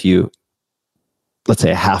ahead of you, let's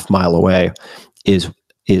say a half mile away, is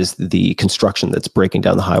the construction that's breaking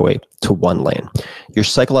down the highway to one lane. Your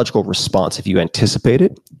psychological response, if you anticipate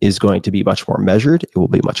it, is going to be much more measured. It will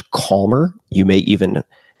be much calmer. You may even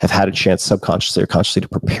have had a chance subconsciously or consciously to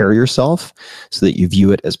prepare yourself so that you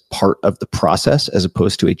view it as part of the process as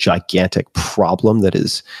opposed to a gigantic problem that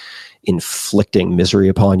is inflicting misery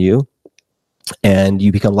upon you, and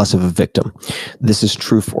you become less of a victim. This is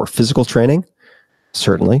true for physical training,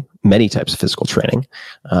 certainly, many types of physical training.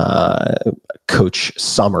 Coach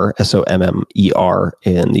Sommer, Sommer,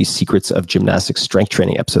 in the Secrets of Gymnastics Strength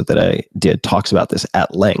Training episode that I did, talks about this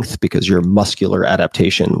at length because your muscular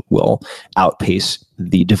adaptation will outpace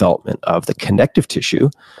the development of the connective tissue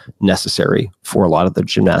necessary for a lot of the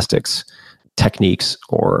gymnastics techniques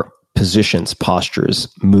or positions, postures,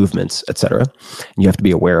 movements, etc. You have to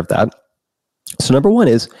be aware of that. So number one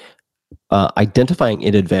is identifying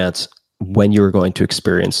in advance when you're going to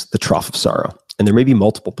experience the trough of sorrow. And there may be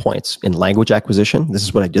multiple points in language acquisition. This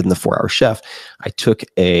is what I did in the 4-Hour Chef. I took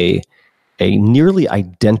a nearly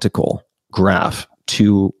identical graph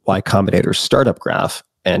to Y Combinator's startup graph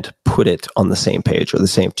and put it on the same page or the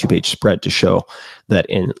same 2-page spread to show that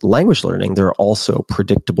in language learning, there are also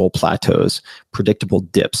predictable plateaus, predictable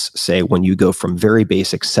dips, say when you go from very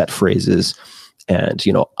basic set phrases and,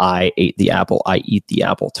 I ate the apple, I eat the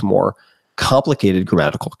apple, to more complicated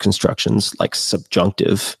grammatical constructions like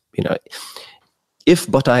subjunctive, if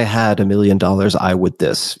but I had $1 million, I would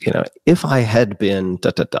this, if I had been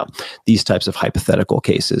da da da. These types of hypothetical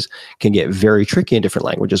cases can get very tricky in different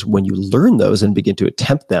languages. When you learn those and begin to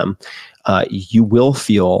attempt them, you will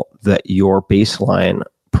feel that your baseline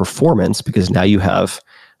performance, because now you have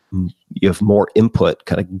more input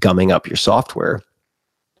kind of gumming up your software,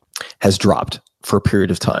 has dropped for a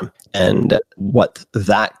period of time. And what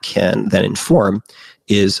that can then inform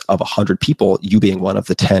is of 100 people, you being one of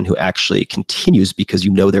the 10 who actually continues because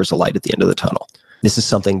you know there's a light at the end of the tunnel. This is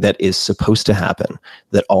something that is supposed to happen,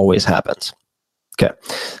 that always happens. Okay,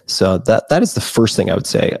 so that is the first thing I would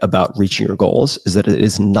say about reaching your goals, is that it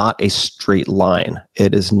is not a straight line.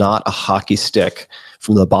 It is not a hockey stick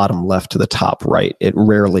from the bottom left to the top right. It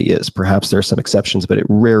rarely is. Perhaps there are some exceptions, but it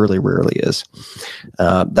rarely is.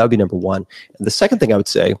 That would be number one. And the second thing I would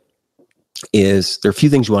say is there are a few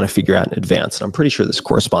things you want to figure out in advance. And I'm pretty sure this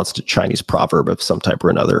corresponds to a Chinese proverb of some type or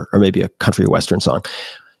another, or maybe a country western song.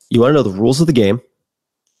 You want to know the rules of the game.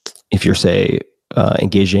 If you're, say,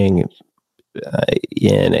 engaging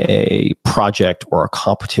in a project or a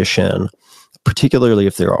competition, particularly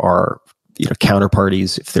if there are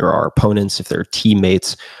counterparties, if there are opponents, if there are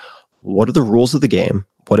teammates, what are the rules of the game?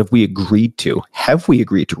 What have we agreed to? Have we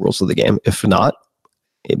agreed to rules of the game? If not,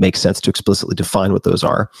 it makes sense to explicitly define what those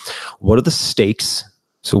are. What are the stakes?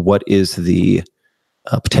 So what is the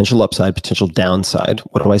potential upside, potential downside?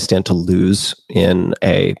 What do I stand to lose in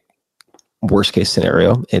a worst case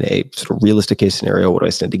scenario, in a sort of realistic case scenario? What do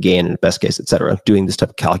I stand to gain in a best case, et cetera? Doing this type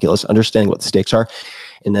of calculus, understanding what the stakes are.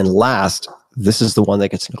 And then last, this is the one that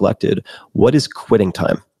gets neglected. What is quitting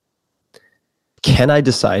time? Can I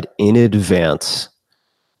decide in advance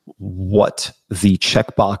what the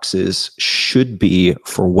checkboxes should be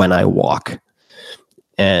for when I walk?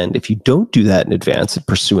 And if you don't do that in advance in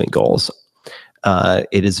pursuing goals,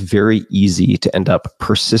 it is very easy to end up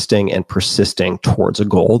persisting towards a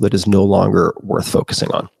goal that is no longer worth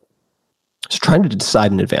focusing on. So trying to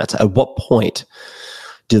decide in advance, at what point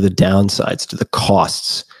do the downsides, do the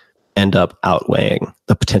costs end up outweighing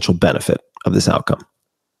the potential benefit of this outcome?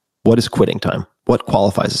 What is quitting time? What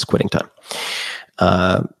qualifies as quitting time?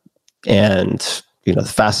 And the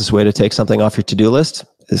fastest way to take something off your to-do list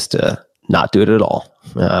is to not do it at all.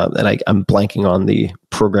 And I'm blanking on the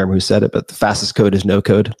programmer who said it, but the fastest code is no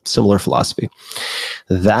code. Similar philosophy.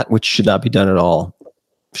 That which should not be done at all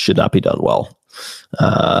should not be done well.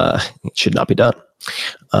 It should not be done.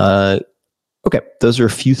 Okay, those are a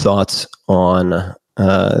few thoughts on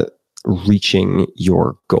reaching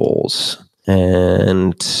your goals.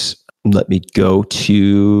 And let me go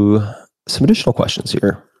to some additional questions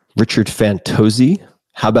here. Richard Fantozzi,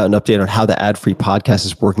 how about an update on how the ad-free podcast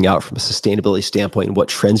is working out from a sustainability standpoint and what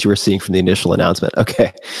trends you are seeing from the initial announcement?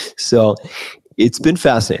 Okay, so it's been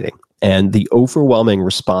fascinating. And the overwhelming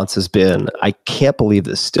response has been, I can't believe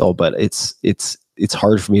this still, but it's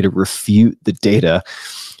hard for me to refute the data.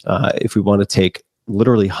 if we want to take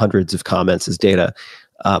literally hundreds of comments as data,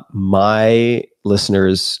 my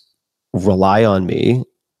listeners rely on me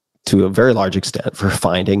to a very large extent for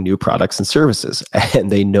finding new products and services.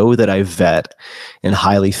 And they know that I vet and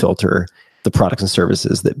highly filter the products and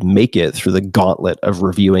services that make it through the gauntlet of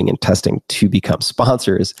reviewing and testing to become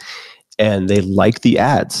sponsors. And they like the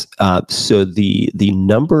ads. So the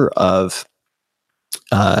number of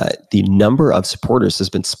supporters has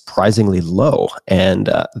been surprisingly low, and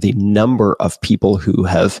the number of people who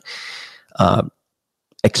have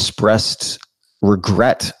expressed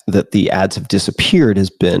regret that the ads have disappeared has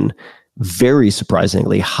been very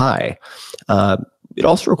surprisingly high. It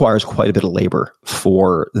also requires quite a bit of labor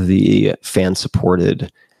for the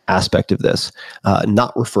fan-supported aspect of this.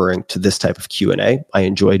 Not referring to this type of Q&A. I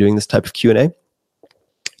enjoy doing this type of Q&A.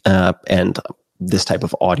 And this type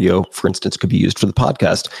of audio, for instance, could be used for the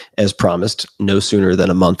podcast, as promised, no sooner than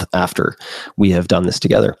a month after we have done this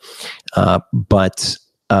together. But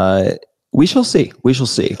we shall see. We shall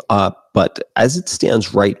see. But as it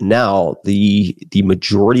stands right now, the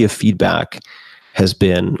majority of feedback has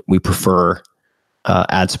been we prefer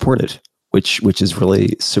ad-supported, which is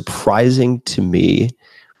really surprising to me.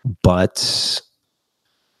 But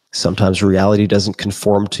sometimes reality doesn't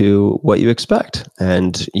conform to what you expect,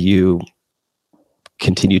 and you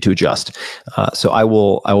continue to adjust. So I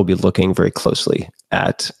will be looking very closely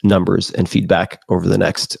at numbers and feedback over the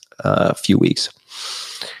next few weeks.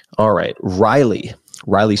 All right, Riley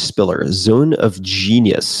Spiller, Zone of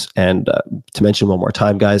Genius. And to mention one more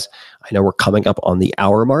time, guys, I know we're coming up on the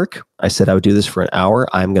hour mark. I said I would do this for an hour.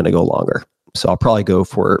 I'm going to go longer. So I'll probably go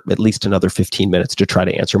for at least another 15 minutes to try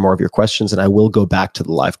to answer more of your questions. And I will go back to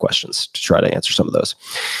the live questions to try to answer some of those.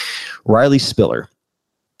 Riley Spiller,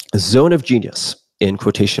 Zone of Genius, in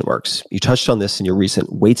quotation marks. You touched on this in your recent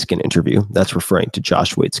Waitskin interview. That's referring to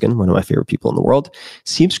Josh Waitskin, one of my favorite people in the world.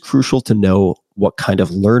 Seems crucial to know what kind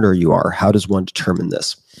of learner you are. How does one determine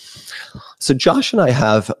this? So Josh and I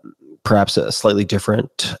have perhaps a slightly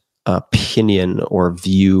different opinion or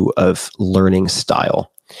view of learning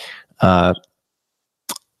style. I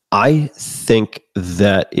think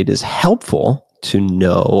that it is helpful to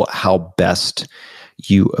know how best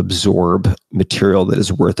you absorb material that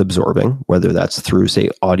is worth absorbing, whether that's through, say,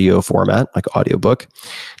 audio format, like audiobook,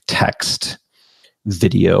 text,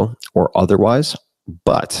 video, or otherwise,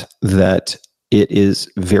 but that it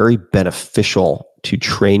is very beneficial to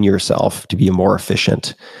train yourself to be more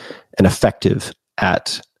efficient and effective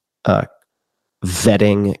at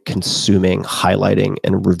vetting, consuming, highlighting,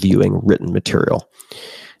 and reviewing written material.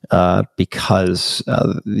 Because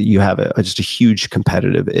you have just a huge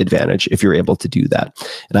competitive advantage if you're able to do that.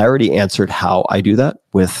 And I already answered how I do that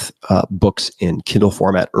with books in Kindle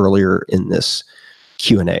format earlier in this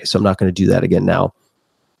Q&A. So I'm not going to do that again now.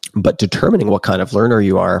 But determining what kind of learner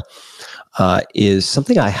you are is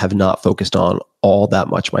something I have not focused on all that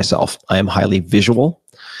much myself. I am highly visual.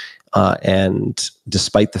 And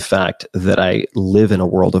despite the fact that I live in a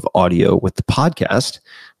world of audio with the podcast,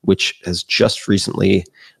 which has just recently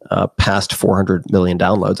passed 400 million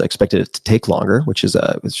downloads. I expected it to take longer, which is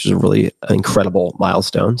a really incredible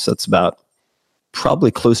milestone. So it's about probably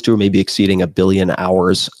close to or maybe exceeding 1 billion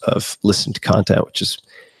hours of listened content, which is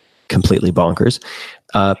completely bonkers.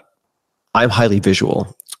 I'm highly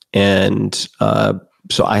visual, and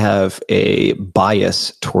so I have a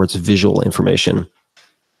bias towards visual information.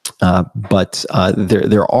 But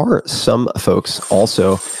there are some folks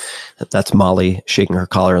also. That's Molly shaking her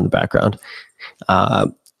collar in the background,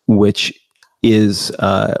 which is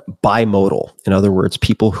bimodal. In other words,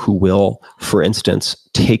 people who will, for instance,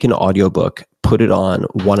 take an audiobook, put it on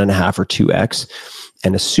 1.5 or 2x,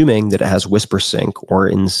 and assuming that it has whisper sync, or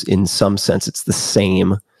in some sense it's the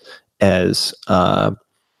same as the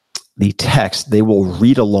text, they will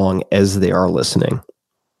read along as they are listening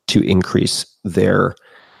to increase their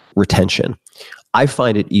retention. I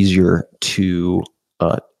find it easier to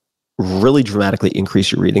really dramatically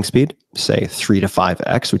increase your reading speed, say 3 to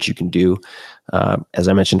 5x, which you can do, as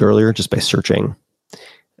I mentioned earlier, just by searching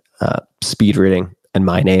speed reading and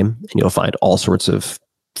my name, and you'll find all sorts of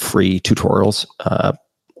free tutorials,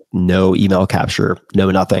 no email capture, no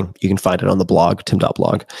nothing. You can find it on the blog,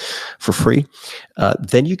 tim.blog, for free.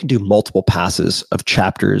 Then you can do multiple passes of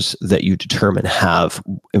chapters that you determine have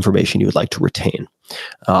information you would like to retain.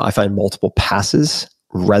 I find multiple passes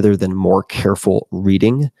rather than more careful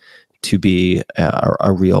reading to be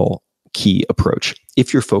a real key approach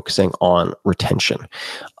if you're focusing on retention.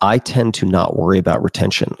 I tend to not worry about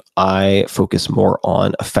retention. I focus more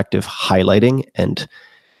on effective highlighting and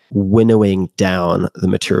winnowing down the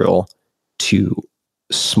material to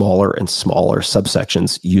smaller and smaller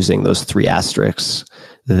subsections using those 3 asterisks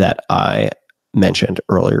that I mentioned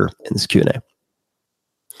earlier in this Q&A.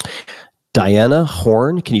 Diana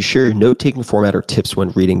Horn, can you share your note-taking format or tips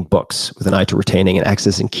when reading books with an eye to retaining and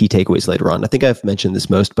accessing key takeaways later on? I think I've mentioned this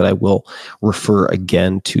most, but I will refer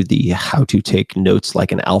again to the how to take notes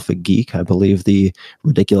like an alpha geek, I believe the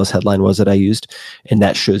ridiculous headline was that I used. And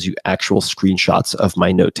that shows you actual screenshots of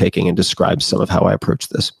my note-taking and describes some of how I approach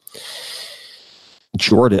this.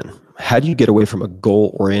 Jordan, how do you get away from a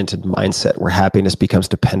goal-oriented mindset where happiness becomes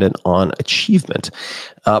dependent on achievement?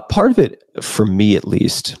 Part of it, for me at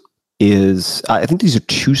least, is I think these are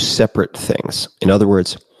 2 separate things. In other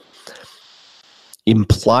words,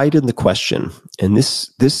 implied in the question, and this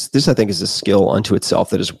I think is a skill unto itself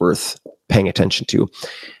that is worth paying attention to.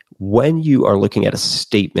 When you are looking at a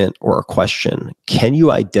statement or a question, can you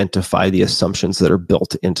identify the assumptions that are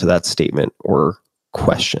built into that statement or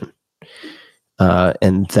question?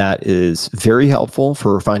 And that is very helpful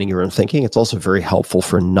for refining your own thinking. It's also very helpful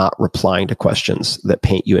for not replying to questions that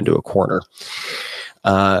paint you into a corner.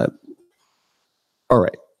 All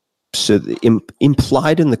right. So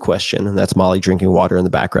implied in the question, and that's Molly drinking water in the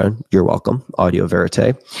background. You're welcome. Audio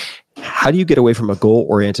verite. How do you get away from a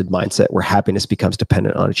goal-oriented mindset where happiness becomes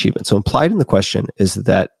dependent on achievement? So implied in the question is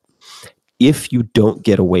that if you don't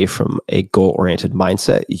get away from a goal-oriented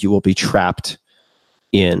mindset, you will be trapped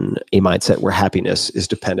in a mindset where happiness is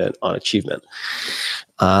dependent on achievement.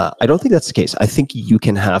 I don't think that's the case. I think you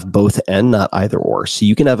can have both and not either or. So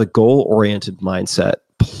you can have a goal-oriented mindset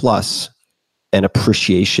plus an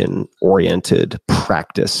appreciation-oriented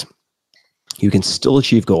practice. You can still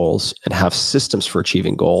achieve goals and have systems for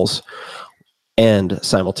achieving goals and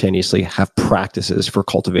simultaneously have practices for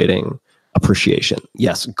cultivating appreciation.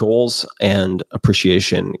 Yes, goals and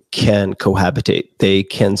appreciation can cohabitate. They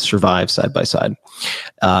can survive side by side.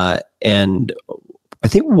 And I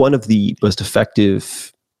think one of the most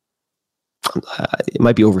effective, it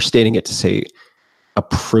might be overstating it to say,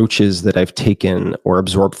 approaches that I've taken or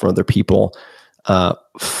absorbed from other people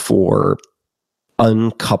for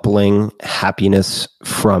uncoupling happiness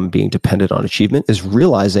from being dependent on achievement is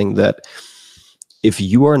realizing that if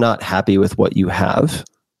you are not happy with what you have,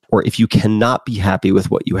 or if you cannot be happy with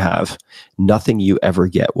what you have, nothing you ever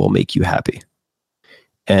get will make you happy.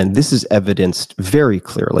 And this is evidenced very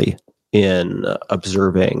clearly in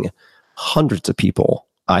observing hundreds of people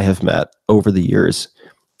I have met over the years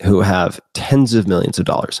who have tens of millions of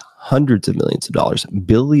dollars, hundreds of millions of dollars,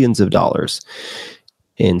 billions of dollars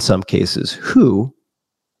in some cases, who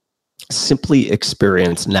simply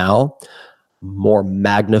experience now more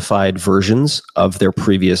magnified versions of their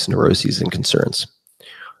previous neuroses and concerns.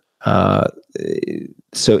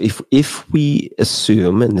 So if we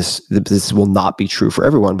assume, and this will not be true for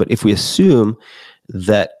everyone, but if we assume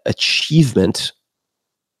that achievement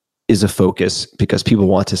is a focus because people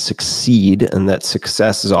want to succeed and that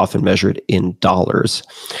success is often measured in dollars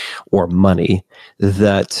or money,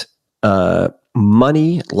 that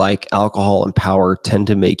money, like alcohol and power, tend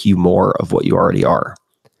to make you more of what you already are.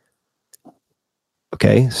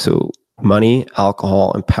 Okay, so money,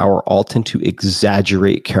 alcohol, and power all tend to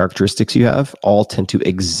exaggerate characteristics you have, all tend to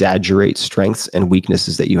exaggerate strengths and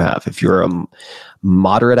weaknesses that you have. If you're a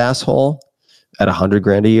moderate asshole at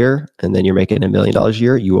 $100,000 a year, and then you're making $1 million a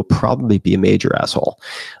year, you will probably be a major asshole.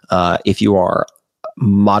 If you are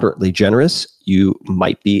moderately generous, you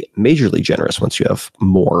might be majorly generous once you have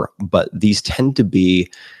more, but these tend to be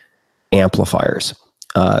amplifiers.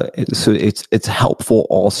 So it's helpful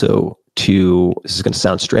also to, this is going to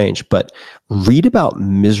sound strange, but read about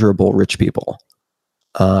miserable rich people.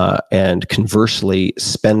 And conversely,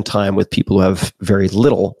 spend time with people who have very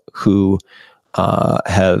little, who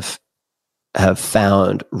have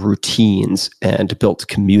found routines and built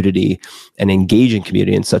community and engage in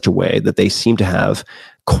community in such a way that they seem to have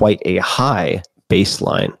quite a high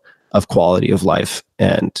baseline of quality of life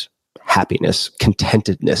and happiness,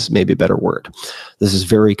 contentedness, maybe a better word. This is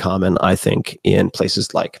very common, I think, in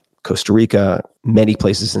places like Costa Rica, many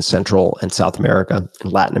places in Central and South America,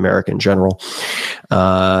 and Latin America in general.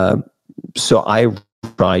 So I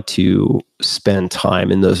try to spend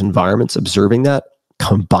time in those environments observing that,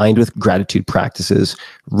 combined with gratitude practices,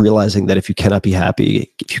 realizing that if you cannot be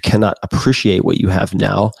happy, if you cannot appreciate what you have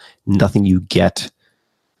now, nothing you get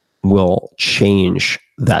will change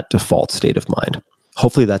that default state of mind.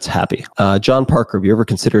 Hopefully that's happy. John Parker, have you ever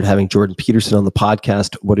considered having Jordan Peterson on the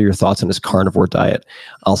podcast? What are your thoughts on his carnivore diet?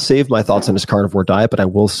 I'll save my thoughts on his carnivore diet, but I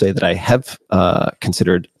will say that I have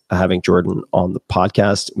considered having Jordan on the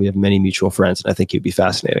podcast. We have many mutual friends, and I think he'd be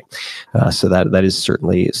fascinating. So that is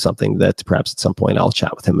certainly something that perhaps at some point I'll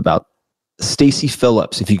chat with him about. Stacy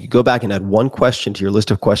Phillips, if you could go back and add one question to your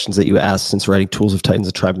list of questions that you asked since writing Tools of Titans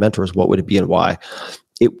and Tribe Mentors, what would it be and why?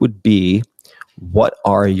 It would be, what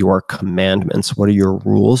are your commandments? What are your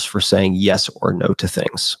rules for saying yes or no to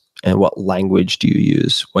things? And what language do you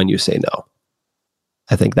use when you say no?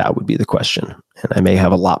 I think that would be the question. And I may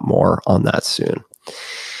have a lot more on that soon.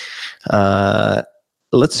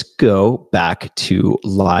 Let's go back to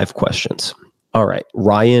live questions. All right.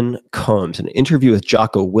 Ryan Combs, an interview with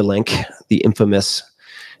Jocko Willink, the infamous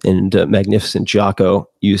and magnificent Jocko.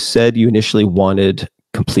 You said you initially wanted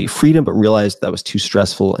complete freedom, but realized that was too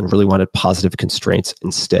stressful and really wanted positive constraints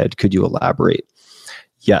instead. Could you elaborate?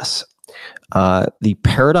 Yes. The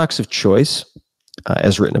paradox of choice,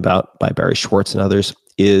 as written about by Barry Schwartz and others,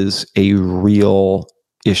 is a real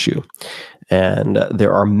issue. And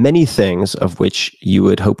there are many things of which you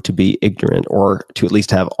would hope to be ignorant or to at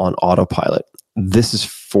least have on autopilot. This is,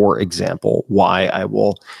 for example, why I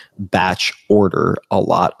will batch order a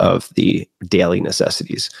lot of the daily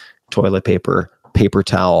necessities: toilet paper, paper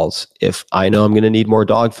towels. If I know I'm going to need more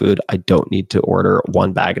dog food, I don't need to order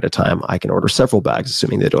one bag at a time. I can order several bags,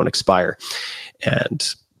 assuming they don't expire.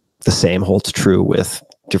 And the same holds true with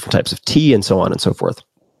different types of tea and so on and so forth.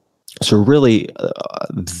 So really,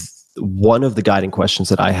 one of the guiding questions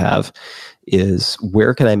that I have is,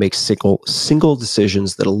 where can I make single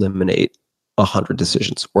decisions that eliminate 100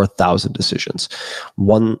 decisions or 1,000 decisions?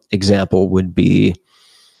 One example would be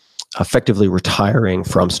effectively retiring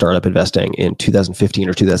from startup investing in 2015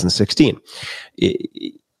 or 2016.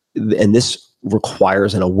 And this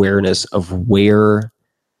requires an awareness of where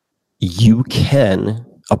you can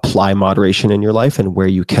apply moderation in your life and where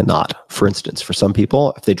you cannot. For instance, for some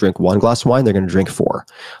people, if they drink one glass of wine, they're going to drink 4.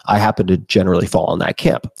 I happen to generally fall in that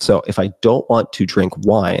camp. So if I don't want to drink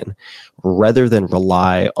wine, rather than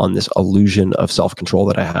rely on this illusion of self-control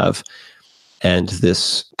that I have and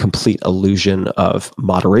this complete illusion of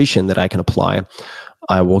moderation that I can apply,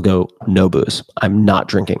 I will go no booze. I'm not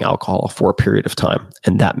drinking alcohol for a period of time,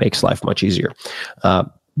 and that makes life much easier.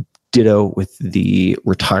 Ditto with the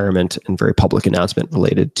retirement and very public announcement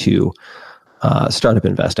related to startup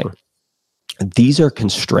investing. These are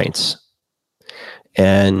constraints.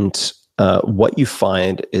 And what you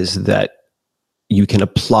find is that you can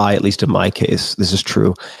apply, at least in my case, this is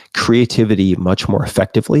true, creativity much more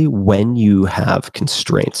effectively when you have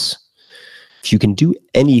constraints. If you can do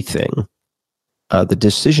anything, the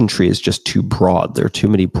decision tree is just too broad. There are too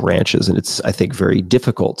many branches, and it's, I think, very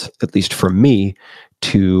difficult, at least for me,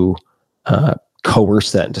 to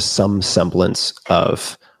coerce that into some semblance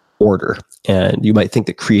of order. And you might think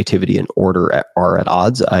that creativity and order are at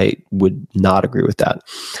odds. I would not agree with that.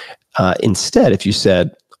 Instead, if you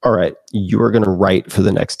said, all right, you are going to write for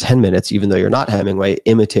the next 10 minutes, even though you're not Hemingway,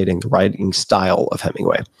 imitating the writing style of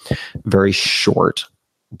Hemingway, very short,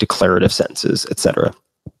 declarative sentences, etc.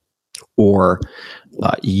 Or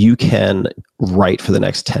you can write for the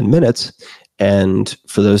next 10 minutes, and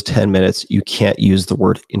for those 10 minutes, you can't use the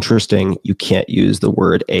word interesting. You can't use the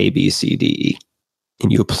word A, B, C, D, E.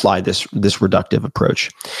 And you apply this reductive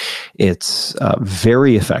approach. It's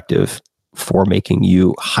very effective for making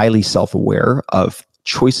you highly self-aware of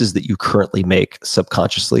choices that you currently make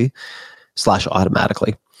subconsciously /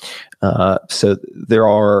 automatically. So there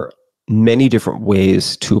are many different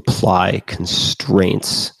ways to apply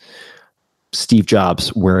constraints. Steve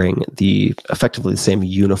Jobs wearing effectively the same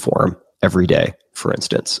uniform every day, for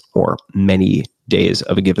instance, or many days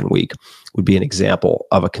of a given week would be an example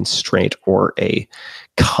of a constraint or a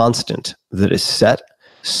constant that is set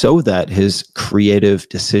so that his creative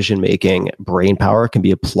decision-making brain power can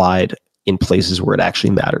be applied in places where it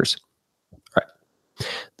actually matters. All right.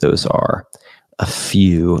 Those are a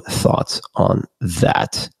few thoughts on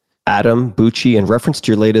that. Adam Bucci, in reference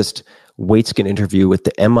to your latest Waitskin interview with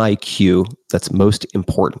the MIQ, that's most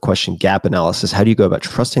important question, gap analysis, how do you go about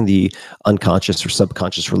trusting the unconscious or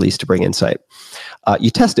subconscious release to bring insight?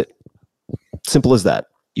 You test it. Simple as that.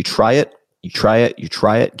 You try it,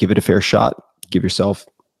 give it a fair shot, give yourself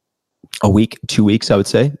a week, 2 weeks, I would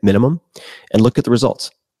say, minimum, and look at the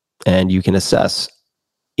results. And you can assess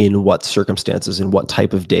in what circumstances, in what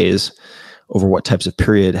type of days, over what types of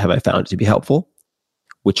period have I found it to be helpful,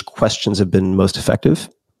 which questions have been most effective.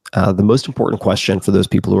 The most important question for those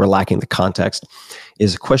people who are lacking the context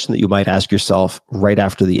is a question that you might ask yourself right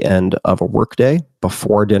after the end of a workday,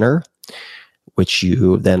 before dinner, which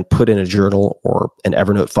you then put in a journal or an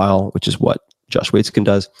Evernote file, which is what Josh Waitzkin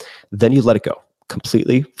does. Then you let it go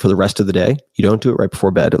completely for the rest of the day. You don't do it right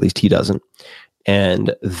before bed, at least he doesn't.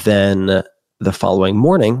 And then the following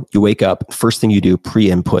morning, you wake up, first thing you do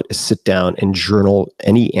pre-input is sit down and journal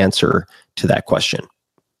any answer to that question.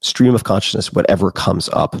 stream of consciousness, whatever comes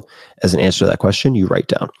up as an answer to that question, you write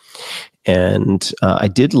down. And I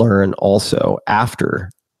did learn also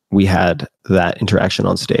after we had that interaction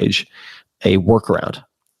on stage, a workaround,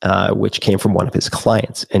 which came from one of his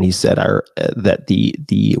clients. And he said that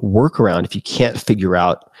the workaround, if you can't figure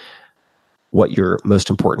out what your most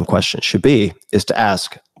important question should be, is to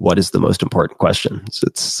ask, what is the most important question?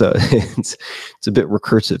 So it's a bit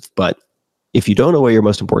recursive, but if you don't know what your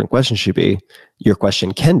most important question should be, your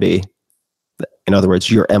question can be, in other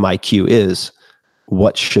words, your MIQ is,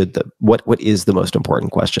 what is the most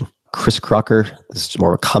important question? Chris Crocker, this is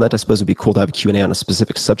more of a comment. I suppose it'd be cool to have a Q&A on a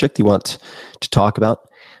specific subject you want to talk about,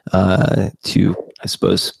 to, I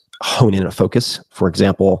suppose, hone in a focus. For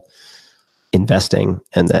example, investing,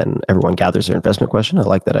 and then everyone gathers their investment question. I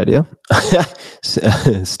like that idea.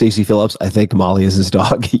 Stacy Phillips, I think Molly is his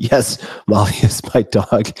dog. Yes, Molly is my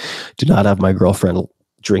dog. Do not have my girlfriend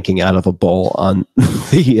drinking out of a bowl on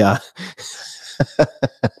the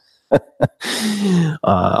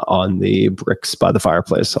on the bricks by the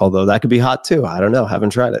fireplace. Although that could be hot too. I don't know. Haven't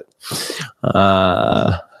tried it.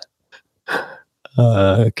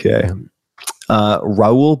 Okay.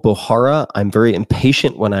 Raul Bohara, I'm very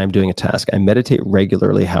impatient when I'm doing a task. I meditate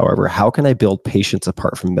regularly, however. How can I build patience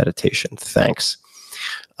apart from meditation? Thanks.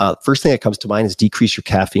 First thing that comes to mind is decrease your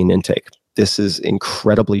caffeine intake. This is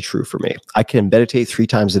incredibly true for me. I can meditate 3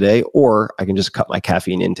 times a day, or I can just cut my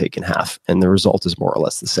caffeine intake in half, and the result is more or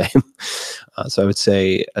less the same. So I would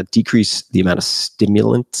say decrease the amount of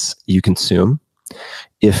stimulants you consume,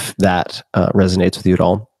 if that resonates with you at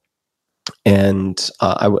all. And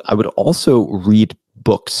I would also read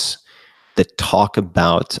books that talk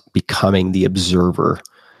about becoming the observer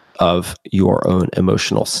of your own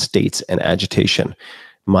emotional states and agitation.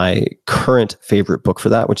 My current favorite book for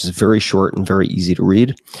that, which is very short and very easy to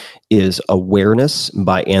read, is Awareness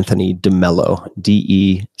by Anthony DeMello,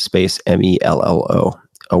 DE_MELLO.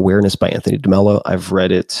 Awareness by Anthony DeMello. I've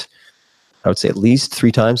read it, I would say, at least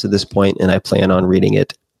 3 times at this point, and I plan on reading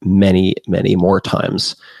it many, many more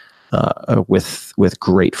times. With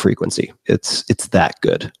great frequency. It's that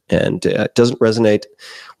good, and it doesn't resonate,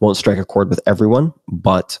 won't strike a chord with everyone,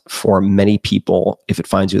 but for many people, if it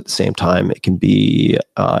finds you at the same time, it can be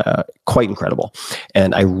quite incredible.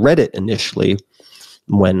 And I read it initially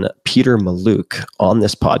when Peter Mallouk on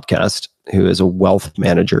this podcast, who is a wealth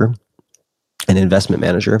manager, an investment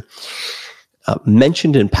manager,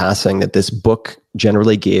 mentioned in passing that this book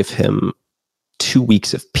generally gave him 2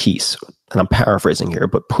 weeks of peace. And I'm paraphrasing here,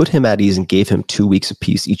 but put him at ease and gave him 2 weeks of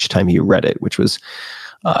peace each time he read it, which was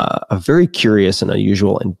a very curious and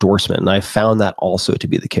unusual endorsement. And I found that also to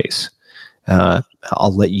be the case.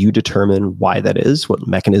 I'll let you determine why that is, what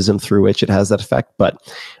mechanism through which it has that effect. But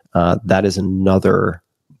that is another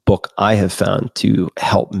book I have found to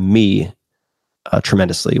help me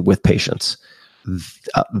tremendously with patience.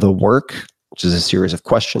 The Work, which is a series of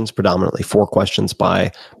questions, predominantly 4 questions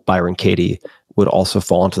by Byron Katie, would also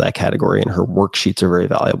fall into that category, and her worksheets are very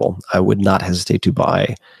valuable. I would not hesitate to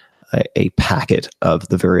buy a packet of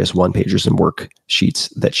the various one-pagers and worksheets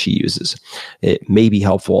that she uses. It may be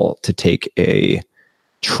helpful to take a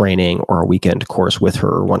training or a weekend course with her,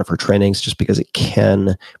 or one of her trainings, just because it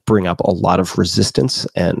can bring up a lot of resistance.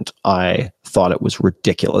 And I thought it was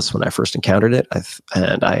ridiculous when I first encountered it.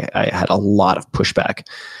 I had a lot of pushback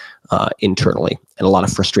internally, and a lot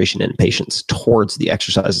of frustration and impatience towards the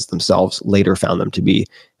exercises themselves. Later found them to be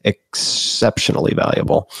exceptionally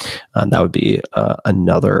valuable. And that would be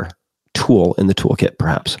another tool in the toolkit,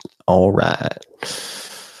 perhaps. All right.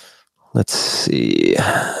 Let's see.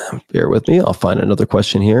 Bear with me. I'll find another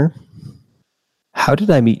question here. How did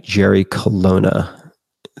I meet Jerry Colonna?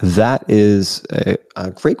 That is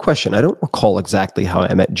a great question. I don't recall exactly how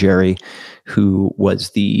I met Jerry, who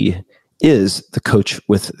is the coach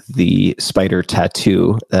with the spider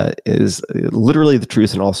tattoo. That is literally the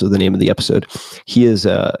truth, and also the name of the episode. He is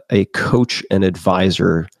a coach and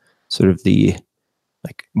advisor, sort of the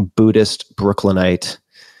Buddhist Brooklynite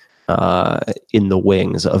in the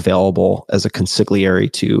wings, available as a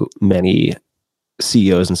consigliere to many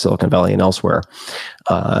CEOs in Silicon Valley and elsewhere,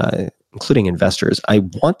 including investors. I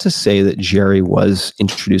want to say that Jerry was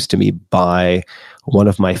introduced to me by one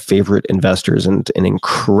of my favorite investors, and an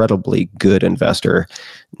incredibly good investor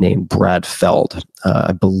named Brad Feld.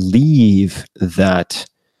 I believe that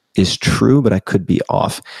is true, but I could be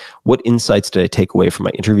off. What insights did I take away from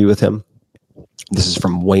my interview with him? This is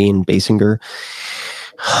from Wayne Basinger.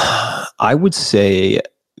 I would say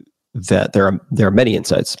that there are many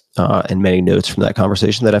insights and many notes from that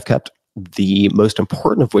conversation that I've kept. The most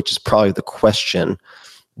important of which is probably the question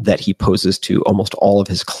that he poses to almost all of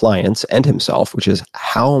his clients and himself, which is,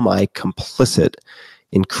 how am I complicit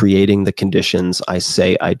in creating the conditions I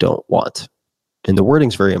say I don't want. And the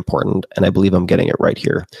wording's very important, and I believe I'm getting it right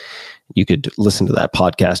here. You could listen to that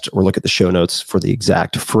podcast or look at the show notes for the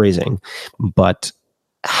exact phrasing. But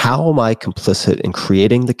how am I complicit in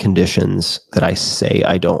creating the conditions that I say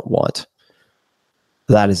I don't want?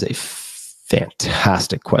 That is a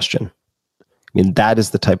fantastic question. I mean, that is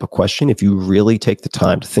the type of question, if you really take the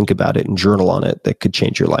time to think about it and journal on it, that could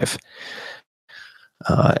change your life.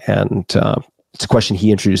 And it's a question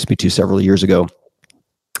he introduced me to several years ago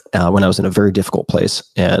when I was in a very difficult place.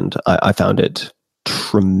 And I found it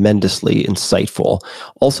tremendously insightful,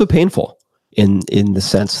 also painful in the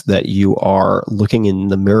sense that you are looking in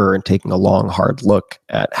the mirror and taking a long, hard look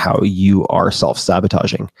at how you are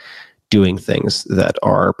self-sabotaging, doing things that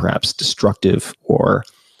are perhaps destructive or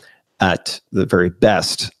at the very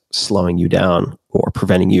best slowing you down or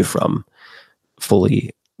preventing you from fully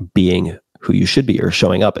being who you should be or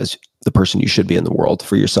showing up as the person you should be in the world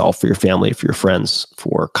for yourself, for your family, for your friends,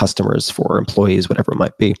 for customers, for employees, whatever it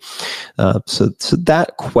might be. So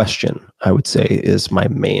that question, I would say, is my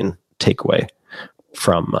main takeaway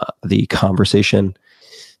from the conversation.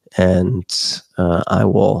 And I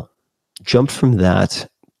will jump from that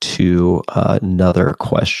to another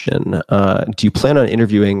question. Do you plan on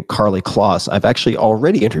interviewing Carly Kloss? I've actually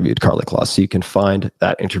already interviewed Carly Kloss, so you can find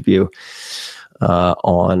that interview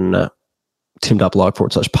on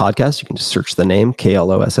tim.blog/podcast. You can just search the name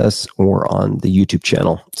KLOSS or on the YouTube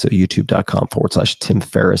channel. So youtube.com/Tim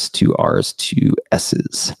Ferriss, 2 R's, 2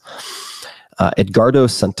 S's. Edgardo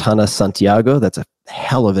Santana Santiago, that's a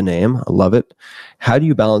hell of a name. I love it. How do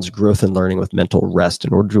you balance growth and learning with mental rest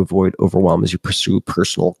in order to avoid overwhelm as you pursue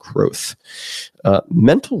personal growth?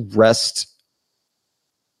 Mental rest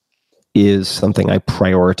is something I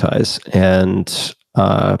prioritize. And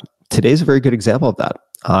today's a very good example of that.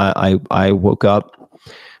 I woke up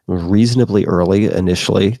reasonably early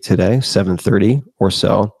initially today, 7:30 or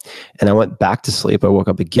so, and I went back to sleep. I woke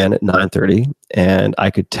up again at 9:30, and I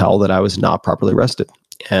could tell that I was not properly rested.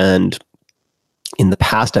 And in the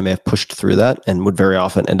past, I may have pushed through that and would very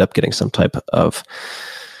often end up getting some type of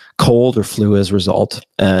cold or flu as a result.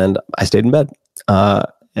 And I stayed in bed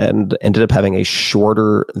and ended up having a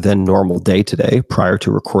shorter than normal day today prior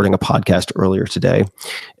to recording a podcast earlier today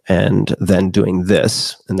and then doing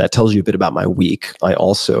this. And that tells you a bit about my week. I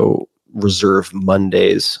also reserve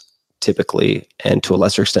Mondays typically, and to a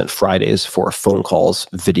lesser extent Fridays, for phone calls,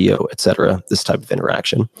 video, etc., this type of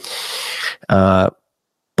interaction.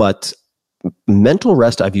 But mental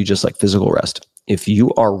rest I view just like physical rest. If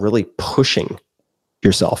you are really pushing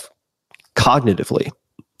yourself cognitively,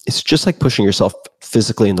 it's just like pushing yourself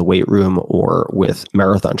physically in the weight room or with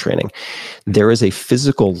marathon training. There is a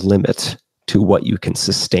physical limit to what you can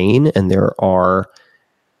sustain, and there are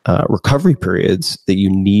recovery periods that you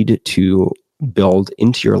need to build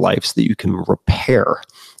into your life so that you can repair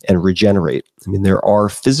and regenerate. I mean, there are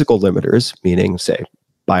physical limiters, meaning, say,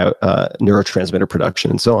 neurotransmitter production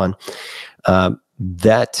and so on,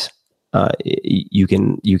 that you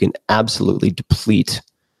can absolutely deplete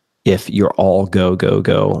if you're all go, go,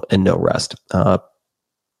 go and no rest.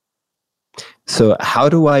 So how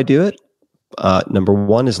do I do it? Number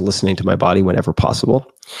one is listening to my body whenever possible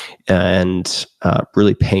and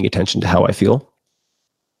really paying attention to how I feel.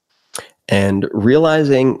 And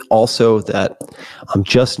realizing also that I'm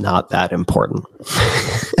just not that important.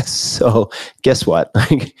 So guess what?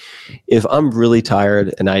 If I'm really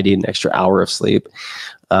tired and I need an extra hour of sleep,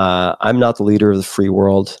 I'm not the leader of the free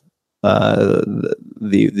world.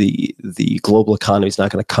 The global economy is not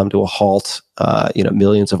going to come to a halt.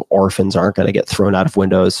 Millions of orphans aren't going to get thrown out of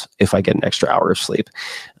windows if I get an extra hour of sleep.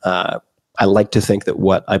 I like to think that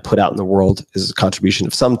what I put out in the world is a contribution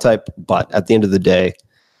of some type, but at the end of the day,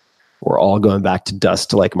 we're all going back to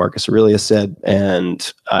dust, like Marcus Aurelius said,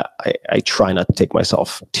 and I try not to take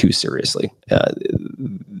myself too seriously.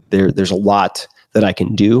 There's a lot that I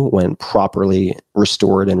can do when properly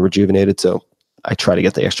restored and rejuvenated, so I try to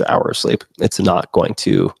get the extra hour of sleep. It's not going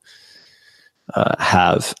to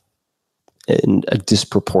have a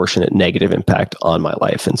disproportionate negative impact on my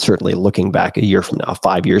life. And certainly looking back a year from now,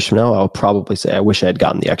 5 years from now, I'll probably say, I wish I had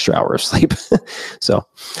gotten the extra hour of sleep. So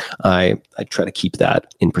I try to keep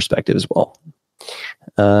that in perspective as well.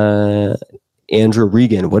 Andrew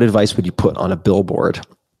Regan, what advice would you put on a billboard?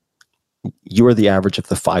 You are the average of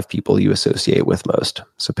the 5 people you associate with most.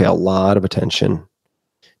 So pay a lot of attention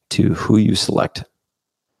to who you select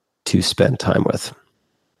to spend time with.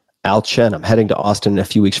 Al Chen, I'm heading to Austin in a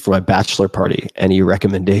few weeks for my bachelor party. Any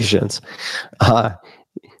recommendations? Well,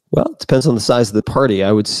 it depends on the size of the party.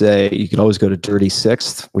 I would say you could always go to Dirty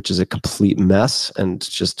Sixth, which is a complete mess and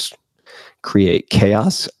just create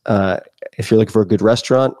chaos. If you're looking for a good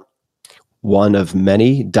restaurant, one of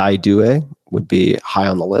many, Dai Due would be high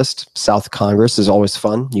on the list. South Congress is always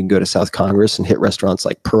fun. You can go to South Congress and hit restaurants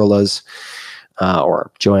like Perla's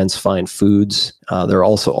or Joanne's Fine Foods. There are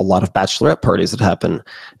also a lot of bachelorette parties that happen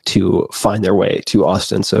to find their way to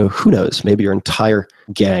Austin. So who knows? Maybe your entire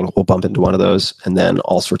gang will bump into one of those, and then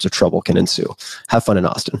all sorts of trouble can ensue. Have fun in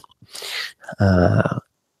Austin.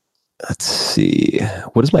 Let's see.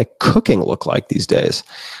 What does my cooking look like these days?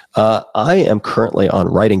 I am currently on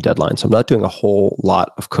writing deadline, so I'm not doing a whole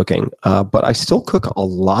lot of cooking, but I still cook a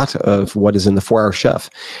lot of what is in the 4-Hour Chef.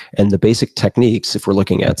 And the basic techniques, if we're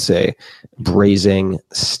looking at, say, braising,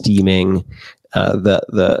 steaming,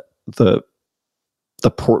 the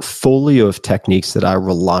portfolio of techniques that I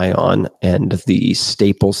rely on and the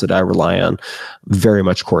staples that I rely on very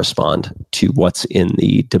much correspond to what's in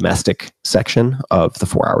the domestic section of the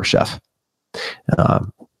 4-Hour Chef.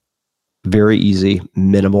 Very easy,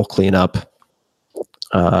 minimal cleanup.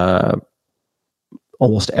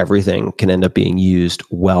 Almost everything can end up being used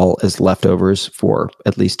well as leftovers for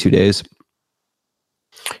at least 2 days.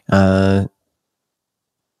 That's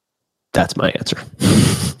my answer.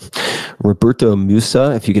 Roberto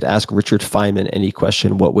Musa, if you could ask Richard Feynman any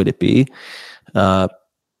question, what would it be?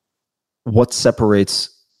 What separates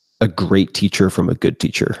a great teacher from a good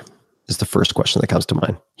teacher is the first question that comes to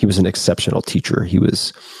mind. He was an exceptional teacher. He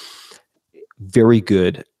was very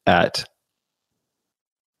good at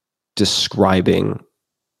describing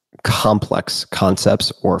complex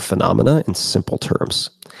concepts or phenomena in simple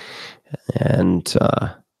terms. And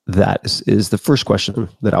that is the first question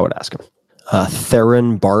that I would ask him.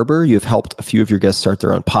 Theron Barber, you've helped a few of your guests start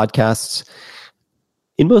their own podcasts.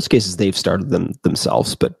 In most cases, they've started them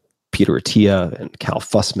themselves, but Peter Attia and Cal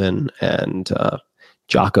Fussman and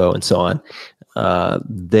Jocko and so on,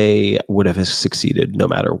 they would have succeeded no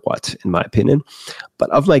matter what, in my opinion. But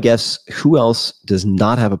of my guests, who else does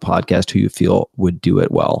not have a podcast who you feel would do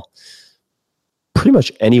it well? Pretty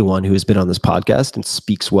much anyone who has been on this podcast and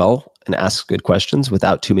speaks well and asks good questions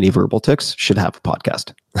without too many verbal tics should have a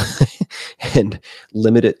podcast. And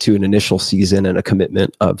limit it to an initial season and a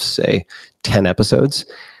commitment of, say, 10 episodes.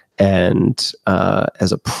 And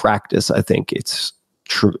as a practice, I think it's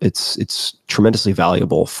tremendously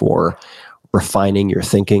valuable for refining your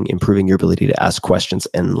thinking, improving your ability to ask questions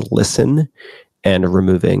and listen, and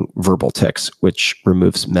removing verbal tics, which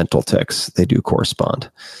removes mental tics. They do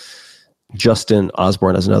correspond. Justin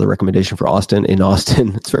Osborne has another recommendation for Austin. In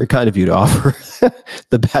Austin, it's very kind of you to offer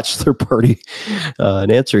the bachelor party an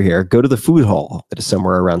answer here. Go to the food hall that is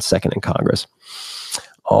somewhere around 2nd and Congress.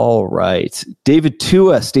 All right. David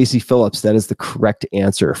Tua, Stacy Phillips, that is the correct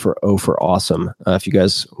answer for O for Awesome. If you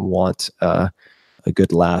guys want a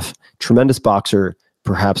good laugh. Tremendous boxer,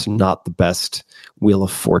 perhaps not the best Wheel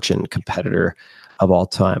of Fortune competitor of all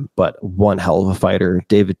time, but one hell of a fighter.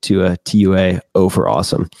 David Tua, Tua, O for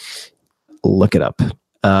Awesome. Look it up.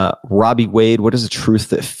 Robbie Wade, what is a truth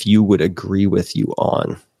that few would agree with you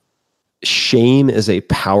on? Shame is a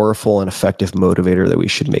powerful and effective motivator that we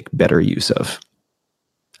should make better use of.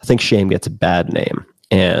 I think shame gets a bad name.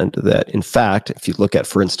 And that, in fact, if you look at,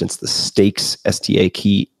 for instance, the stakes,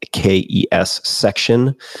 STAKES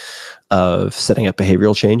section of setting up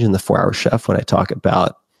behavioral change in the 4-Hour Chef, when I talk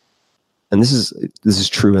about, and this is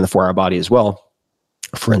true in the 4-Hour Body as well.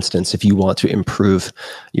 For instance, if you want to improve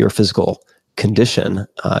your physical condition,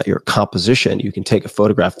 your composition, you can take a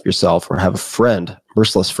photograph of yourself or have a friend,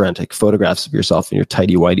 merciless friend, take photographs of yourself in your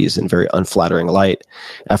tighty whities in very unflattering light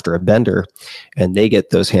after a bender, and they get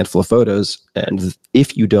those handful of photos. And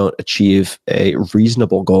if you don't achieve a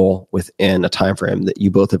reasonable goal within a time frame that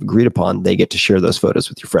you both have agreed upon, they get to share those photos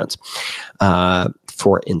with your friends.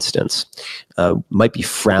 For instance, might be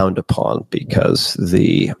frowned upon because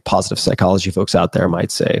the positive psychology folks out there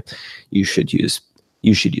might say you should use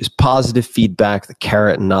positive feedback, the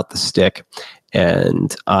carrot and not the stick.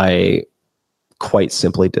 And I quite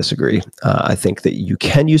simply disagree. I think that you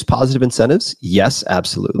can use positive incentives. Yes,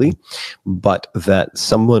 absolutely. But that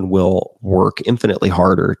someone will work infinitely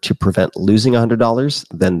harder to prevent losing $100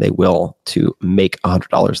 than they will to make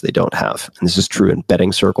 $100 they don't have. And this is true in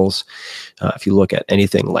betting circles. If you look at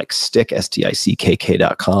anything like Stick,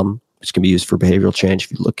 STICKK.com, which can be used for behavioral change.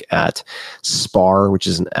 If you look at Spar, which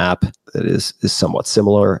is an app that is somewhat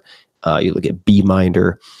similar, you look at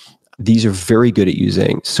BeMinder. These are very good at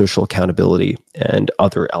using social accountability and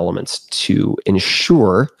other elements to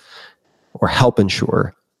ensure or help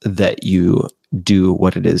ensure that you do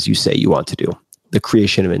what it is you say you want to do. the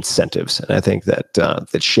creation of incentives. And I think that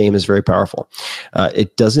that shame is very powerful.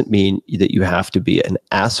 It doesn't mean that you have to be an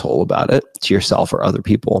asshole about it to yourself or other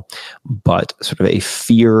people, but sort of a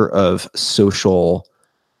fear of social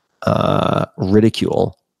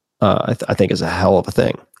ridicule, I think is a hell of a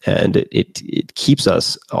thing. And it keeps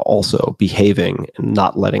us also behaving and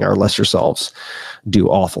not letting our lesser selves do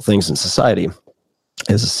awful things in society,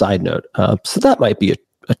 as a side note. So that might be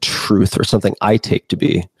a truth, or something I take to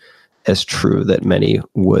be as true, that many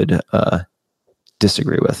would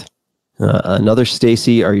disagree with. Another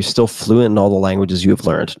Stacy, are you still fluent in all the languages you have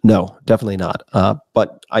learned? No, definitely not.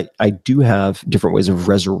 But I do have different ways of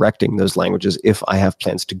resurrecting those languages if I have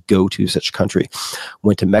plans to go to such a country.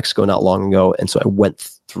 Went to Mexico not long ago, and so I went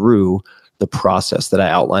through the process that I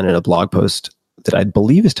outlined in a blog post that I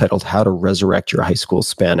believe is titled "How to Resurrect Your High School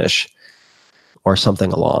Spanish," or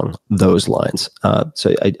something along those lines.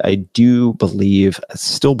 So I do believe, I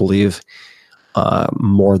still believe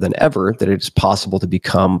more than ever, that it is possible to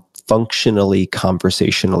become functionally,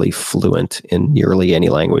 conversationally fluent in nearly any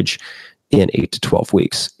language in 8 to 12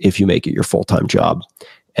 weeks if you make it your full-time job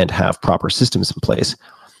and have proper systems in place.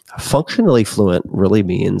 Functionally fluent really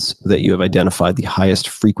means that you have identified the highest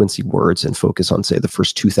frequency words and focus on, say, the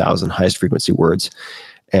first 2,000 highest frequency words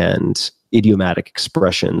and idiomatic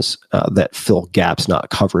expressions that fill gaps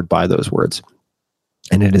not covered by those words.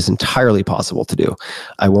 And it is entirely possible to do.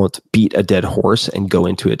 I won't beat a dead horse and go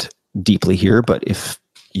into it deeply here, but if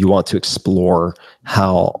you want to explore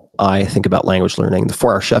how I think about language learning, the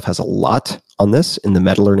 4-Hour Chef has a lot on this in the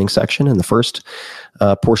meta learning section in the first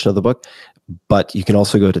portion of the book. But you can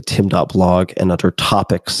also go to tim.blog and under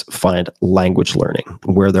topics find language learning,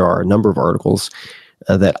 where there are a number of articles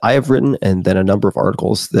that I have written, and then a number of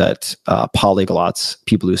articles that polyglots,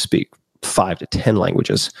 people who speak 5 to 10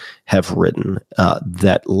 languages, have written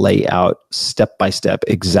that lay out step by step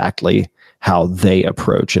exactly how they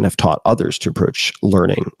approach and have taught others to approach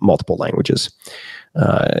learning multiple languages,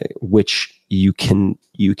 which you can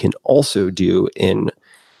also do in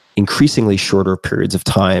increasingly shorter periods of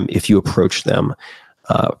time if you approach them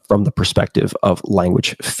from the perspective of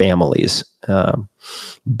language families.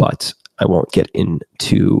 But I won't get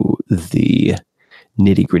into the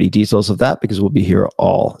nitty-gritty details of that because we'll be here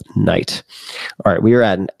all night. All right, we are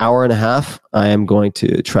at an hour and a half. I am going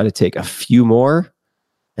to try to take a few more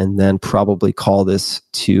and then probably call this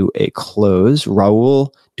to a close.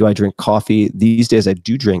 Raul, do I drink coffee? These days I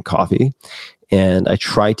do drink coffee, and I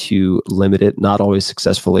try to limit it, not always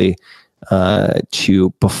successfully, to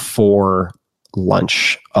before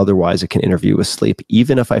lunch. Otherwise, it can interfere with sleep.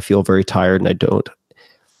 Even if I feel very tired and I don't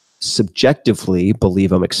subjectively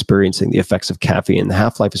believe I'm experiencing the effects of caffeine, the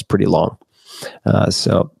half-life is pretty long.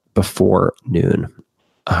 So before noon.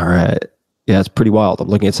 All right. Yeah, it's pretty wild. I'm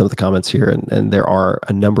looking at some of the comments here, and there are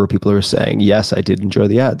a number of people who are saying, yes, I did enjoy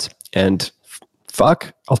the ads. And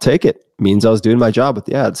fuck, I'll take it. Means I was doing my job with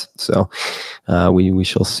the ads. So we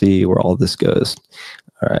shall see where all this goes.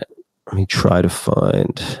 All right. Let me try to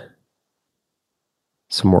find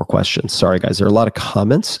some more questions. Sorry, guys. There are a lot of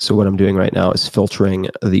comments. So what I'm doing right now is filtering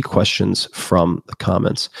the questions from the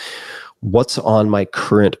comments. What's on my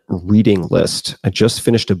current reading list? I just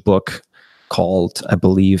finished a book called, I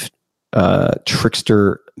believe,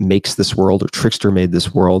 Trickster Makes This World, or Trickster Made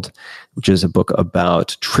This World, which is a book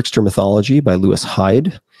about trickster mythology by Lewis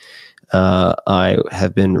Hyde. I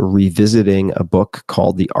have been revisiting a book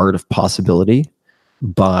called The Art of Possibility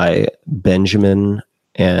by Benjamin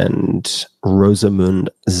and Rosamund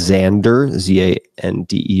Zander,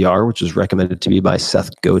 Zander, which was recommended to me by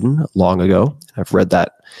Seth Godin long ago. I've read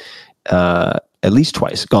that at least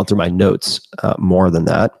twice, gone through my notes more than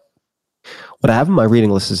that. What I have on my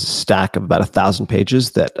reading list is a stack of about 1,000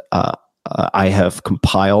 pages that I have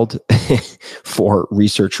compiled for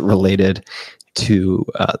research related to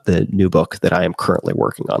the new book that I am currently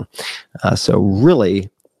working on. So really,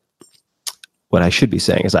 what I should be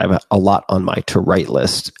saying is I have a lot on my to-write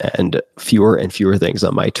list and fewer things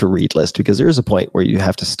on my to-read list, because there is a point where you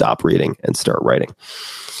have to stop reading and start writing.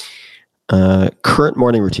 Current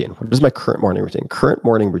morning routine. What is my current morning routine? Current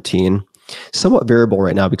morning routine, somewhat variable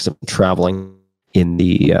right now because I'm traveling in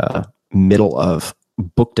the middle of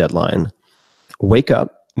book deadline. Wake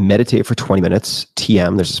up, meditate for 20 minutes,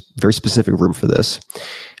 TM. There's a very specific room for this.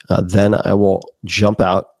 Then I will jump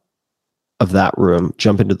out of that room,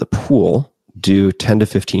 jump into the pool, do 10 to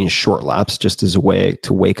 15 short laps just as a way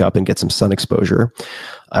to wake up and get some sun exposure.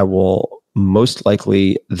 I will most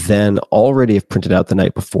likely then already have printed out the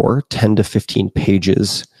night before 10 to 15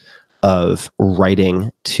 pages of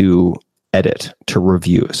writing to edit, to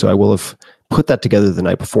review. So I will have put that together the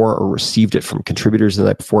night before or received it from contributors the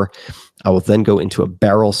night before. I will then go into a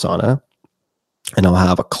barrel sauna and I'll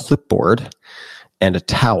have a clipboard and a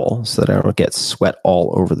towel so that I don't get sweat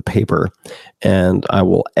all over the paper. And I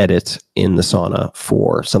will edit in the sauna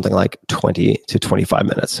for something like 20 to 25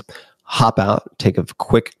 minutes. Hop out, take a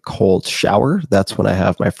quick cold shower. That's when I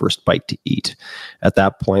have my first bite to eat. At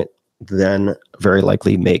that point, then very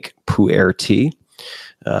likely make pu'er tea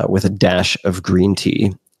with a dash of green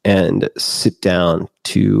tea and sit down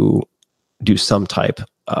to do some type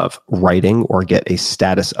of writing or get a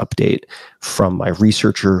status update from my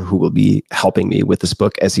researcher who will be helping me with this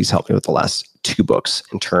book, as he's helped me with the last 2 books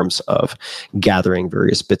in terms of gathering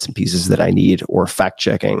various bits and pieces that I need or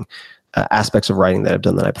fact-checking aspects of writing that I've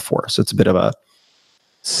done the night before. So it's a bit of a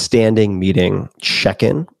standing meeting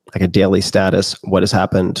check-in, like a daily status. What has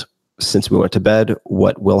happened since we went to bed?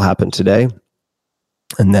 What will happen today?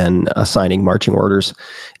 And then assigning marching orders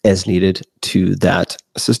as needed to that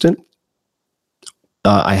assistant.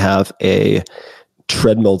 I have a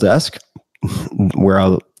treadmill desk where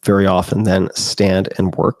I'll very often then stand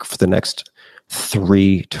and work for the next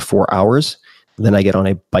 3 to 4 hours. Then I get on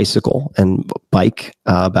a bicycle and bike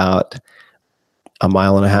about 1.5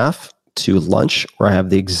 miles to lunch, where I have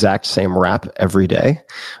the exact same wrap every day,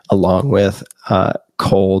 along with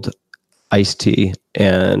cold iced tea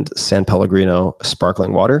and San Pellegrino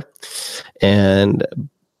sparkling water, and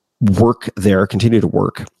continue to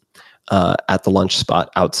work at the lunch spot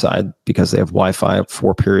outside because they have Wi-Fi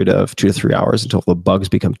for a period of 2 to 3 hours until the bugs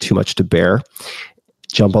become too much to bear.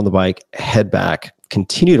 Jump on the bike, head back,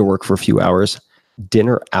 continue to work for a few hours,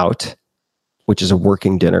 dinner out, which is a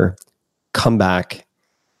working dinner, come back,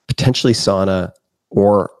 potentially sauna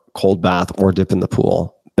or cold bath or dip in the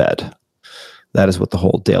pool, bed. That is what the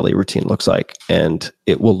whole daily routine looks like. And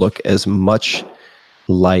it will look as much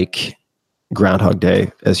like Groundhog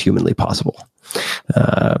Day as humanly possible,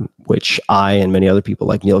 which I and many other people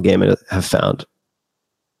like Neil Gaiman have found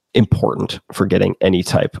important for getting any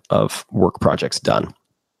type of work projects done.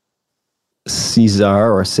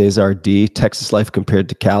 Cesar D, Texas life compared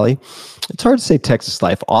to Cali. It's hard to say Texas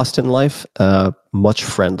life. Austin life, much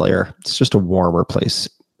friendlier. It's just a warmer place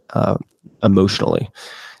emotionally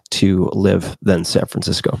to live than San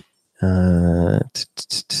Francisco.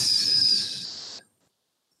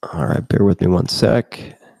 All right, bear with me one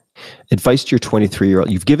sec. Advice to your 23-year-old.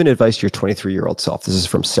 You've given advice to your 23-year-old self. This is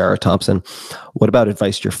from Sarah Thompson. What about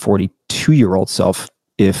advice to your 42-year-old self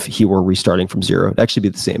if he were restarting from zero? It'd actually be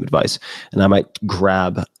the same advice. And I might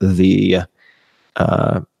grab the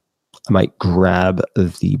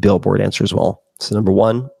billboard answer as well. So number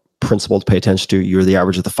 1, principle to pay attention to: you're the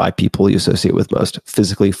average of the 5 people you associate with most,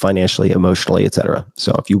 physically, financially, emotionally, etc.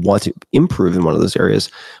 So if you want to improve in one of those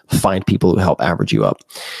areas, find people who help average you up.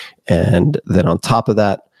 And then on top of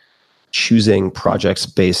that, choosing projects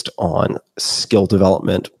based on skill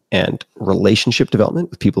development and relationship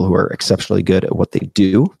development with people who are exceptionally good at what they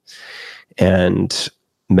do, and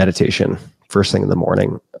meditation first thing in the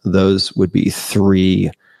morning. Those would be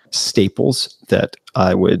 3 staples that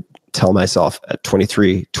I would tell myself at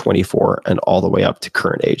 23, 24, and all the way up to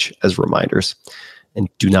current age as reminders. And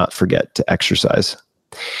do not forget to exercise.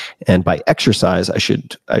 And by exercise, I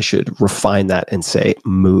should refine that and say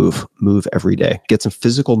move every day. Get some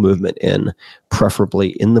physical movement in,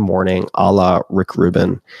 preferably in the morning, a la Rick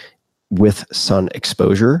Rubin, with sun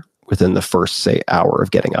exposure within the first, say, hour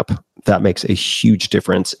of getting up. That makes a huge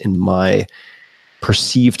difference in my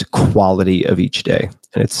perceived quality of each day.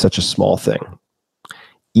 And it's such a small thing.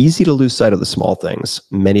 Easy to lose sight of the small things,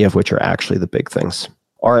 many of which are actually the big things.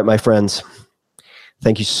 All right, my friends.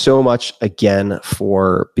 Thank you so much again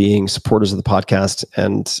for being supporters of the podcast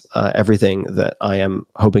and everything that I am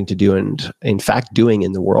hoping to do and, in fact, doing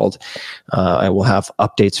in the world. I will have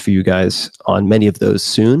updates for you guys on many of those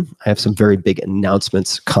soon. I have some very big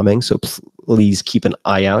announcements coming, so please keep an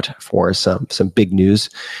eye out for some big news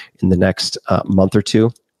in the next month or two.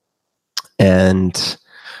 And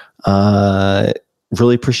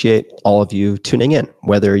really appreciate all of you tuning in,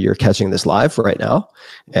 whether you're catching this live right now,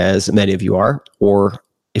 as many of you are, or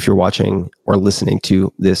if you're watching or listening to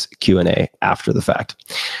this Q&A after the fact.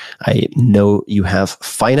 I know you have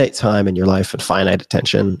finite time in your life and finite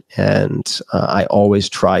attention, and I always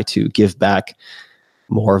try to give back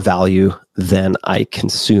more value than I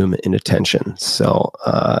consume in attention. So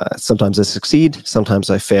sometimes I succeed, sometimes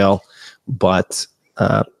I fail, but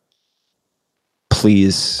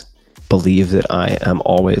please believe that I am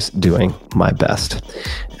always doing my best.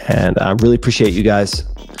 And I really appreciate you guys.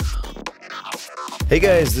 Hey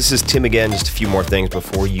guys, this is Tim again. Just a few more things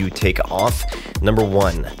before you take off. Number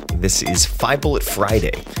 1, this is 5 Bullet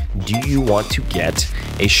Friday. Do you want to get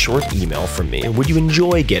a short email from me? Would you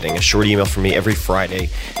enjoy getting a short email from me every Friday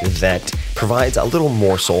that provides a little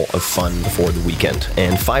morsel of fun before the weekend.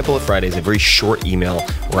 And 5 Bullet Friday is a very short email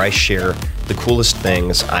where I share the coolest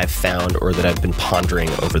things I've found or that I've been pondering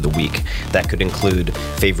over the week. That could include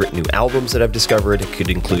favorite new albums that I've discovered. It could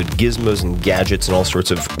include gizmos and gadgets and all sorts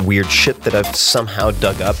of weird shit that I've somehow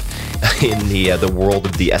dug up in the world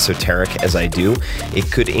of the esoteric as I do.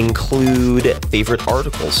 It could include favorite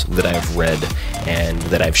articles that I've read and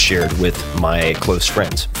that I've shared with my close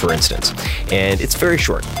friends, for instance. And it's very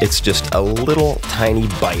short. It's just a little tiny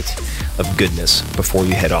bite of goodness before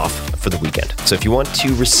you head off for the weekend. So if you want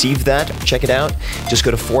to receive that, check it out. Just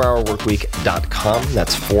go to 4hourworkweek.com.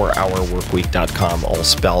 That's 4hourworkweek.com, all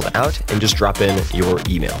spelled out, and just drop in your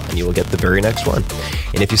email and you will get the very next one.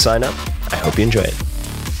 And if you sign up, I hope you enjoy it.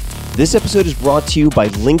 This episode is brought to you by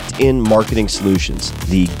LinkedIn Marketing Solutions,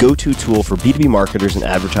 the go-to tool for B2B marketers and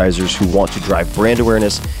advertisers who want to drive brand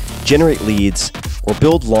awareness, generate leads, or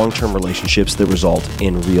build long-term relationships that result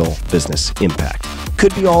in real business impact.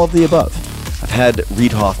 Could be all of the above. I've had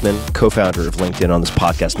Reid Hoffman, co-founder of LinkedIn, on this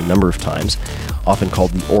podcast a number of times, often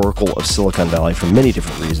called the Oracle of Silicon Valley for many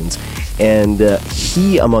different reasons. And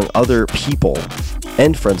he, among other people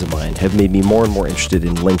and friends of mine, have made me more and more interested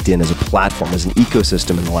in LinkedIn as a platform, as an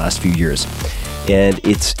ecosystem in the last few years. And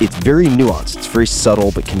it's very nuanced, it's very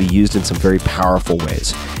subtle, but can be used in some very powerful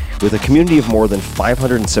ways. With a community of more than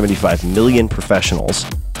 575 million professionals,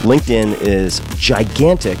 LinkedIn is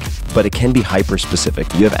gigantic, but it can be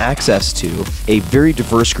hyper-specific. You have access to a very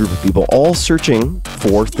diverse group of people all searching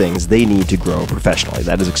for things they need to grow professionally.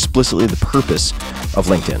 That is explicitly the purpose of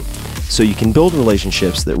LinkedIn. So you can build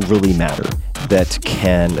relationships that really matter, that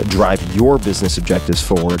can drive your business objectives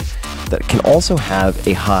forward, that can also have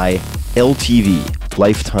a high LTV,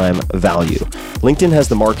 lifetime value. LinkedIn has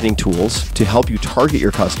the marketing tools to help you target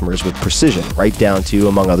your customers with precision, right down to,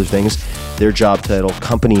 among other things, their job title,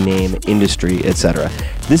 company name, industry, etc.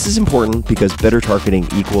 This is important because better targeting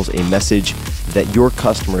equals a message that your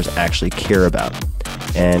customers actually care about.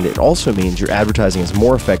 And it also means your advertising is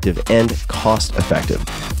more effective and cost effective.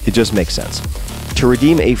 It just makes sense. To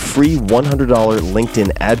redeem a free $100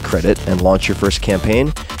 LinkedIn ad credit and launch your first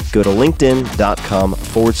campaign, go to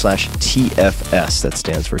linkedin.com/TFS. That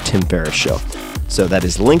stands for Tim Ferriss Show. So that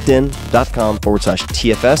is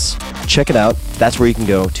linkedin.com/TFS. Check it out. That's where you can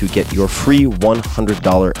go to get your free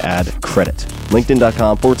 $100 ad credit.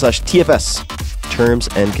 linkedin.com/TFS. Terms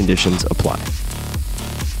and conditions apply.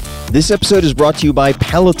 This episode is brought to you by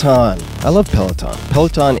Peloton. I love Peloton.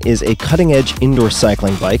 Peloton is a cutting-edge indoor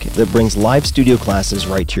cycling bike that brings live studio classes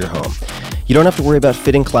right to your home. You don't have to worry about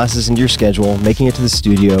fitting classes into your schedule, making it to the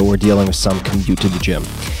studio, or dealing with some commute to the gym.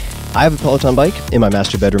 I have a Peloton bike in my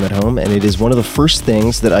master bedroom at home, and it is one of the first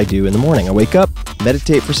things that I do in the morning. I wake up,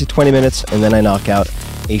 meditate for 20 minutes, and then I knock out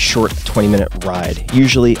a short 20-minute ride,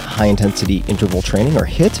 usually high-intensity interval training or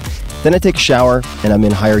HIIT. Then I take a shower, and I'm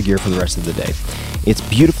in higher gear for the rest of the day. It's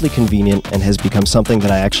beautifully convenient and has become something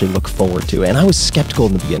that I actually look forward to. And I was skeptical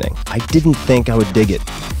in the beginning. I didn't think I would dig it,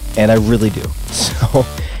 and I really do. So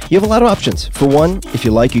you have a lot of options. For one, if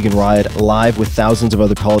you like, you can ride live with thousands of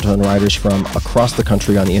other Peloton riders from across the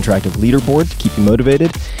country on the interactive leaderboard to keep you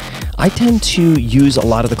motivated. I tend to use a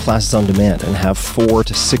lot of the classes on demand and have 4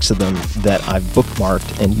 to 6 of them that I've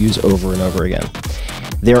bookmarked and use over and over again.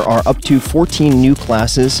 There are up to 14 new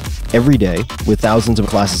classes every day with thousands of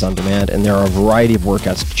classes on demand, and there are a variety of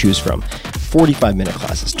workouts to choose from. 45-minute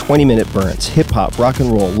classes, 20-minute burns, hip-hop, rock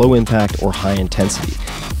and roll, low impact, or high intensity.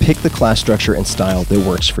 Pick the class structure and style that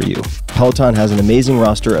works for you. Peloton has an amazing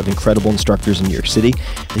roster of incredible instructors in New York City.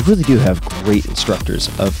 They really do have great instructors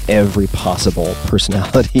of every possible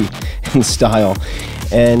personality and style.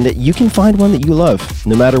 And you can find one that you love,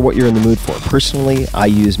 no matter what you're in the mood for. Personally, I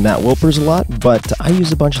use Matt Wilper's a lot, but I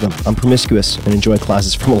use a bunch of them. I'm promiscuous and enjoy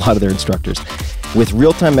classes from a lot of their instructors. With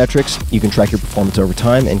real-time metrics, you can track your performance over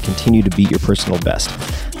time and continue to beat your personal best.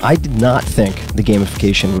 I did not think the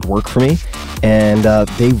gamification would work for me, and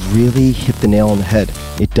they really hit the nail on the head.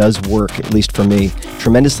 It does work, at least for me,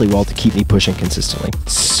 tremendously well to keep me pushing consistently.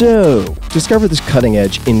 So, discover this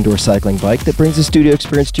cutting-edge indoor cycling bike that brings a studio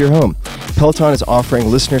experience to your home. Peloton is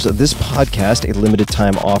offering listeners of this podcast a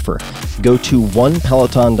limited-time offer. Go to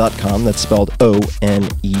onepeloton.com, that's spelled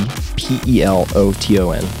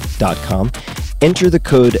ONEPELOTON.com. Enter the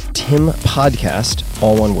code TIMPODCAST,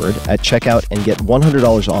 all one word, at checkout and get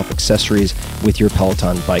 $100 off accessories with your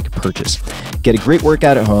Peloton bike purchase. Get a great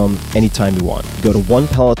workout at home anytime you want. Go to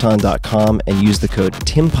onepeloton.com and use the code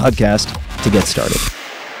TIMPODCAST to get started.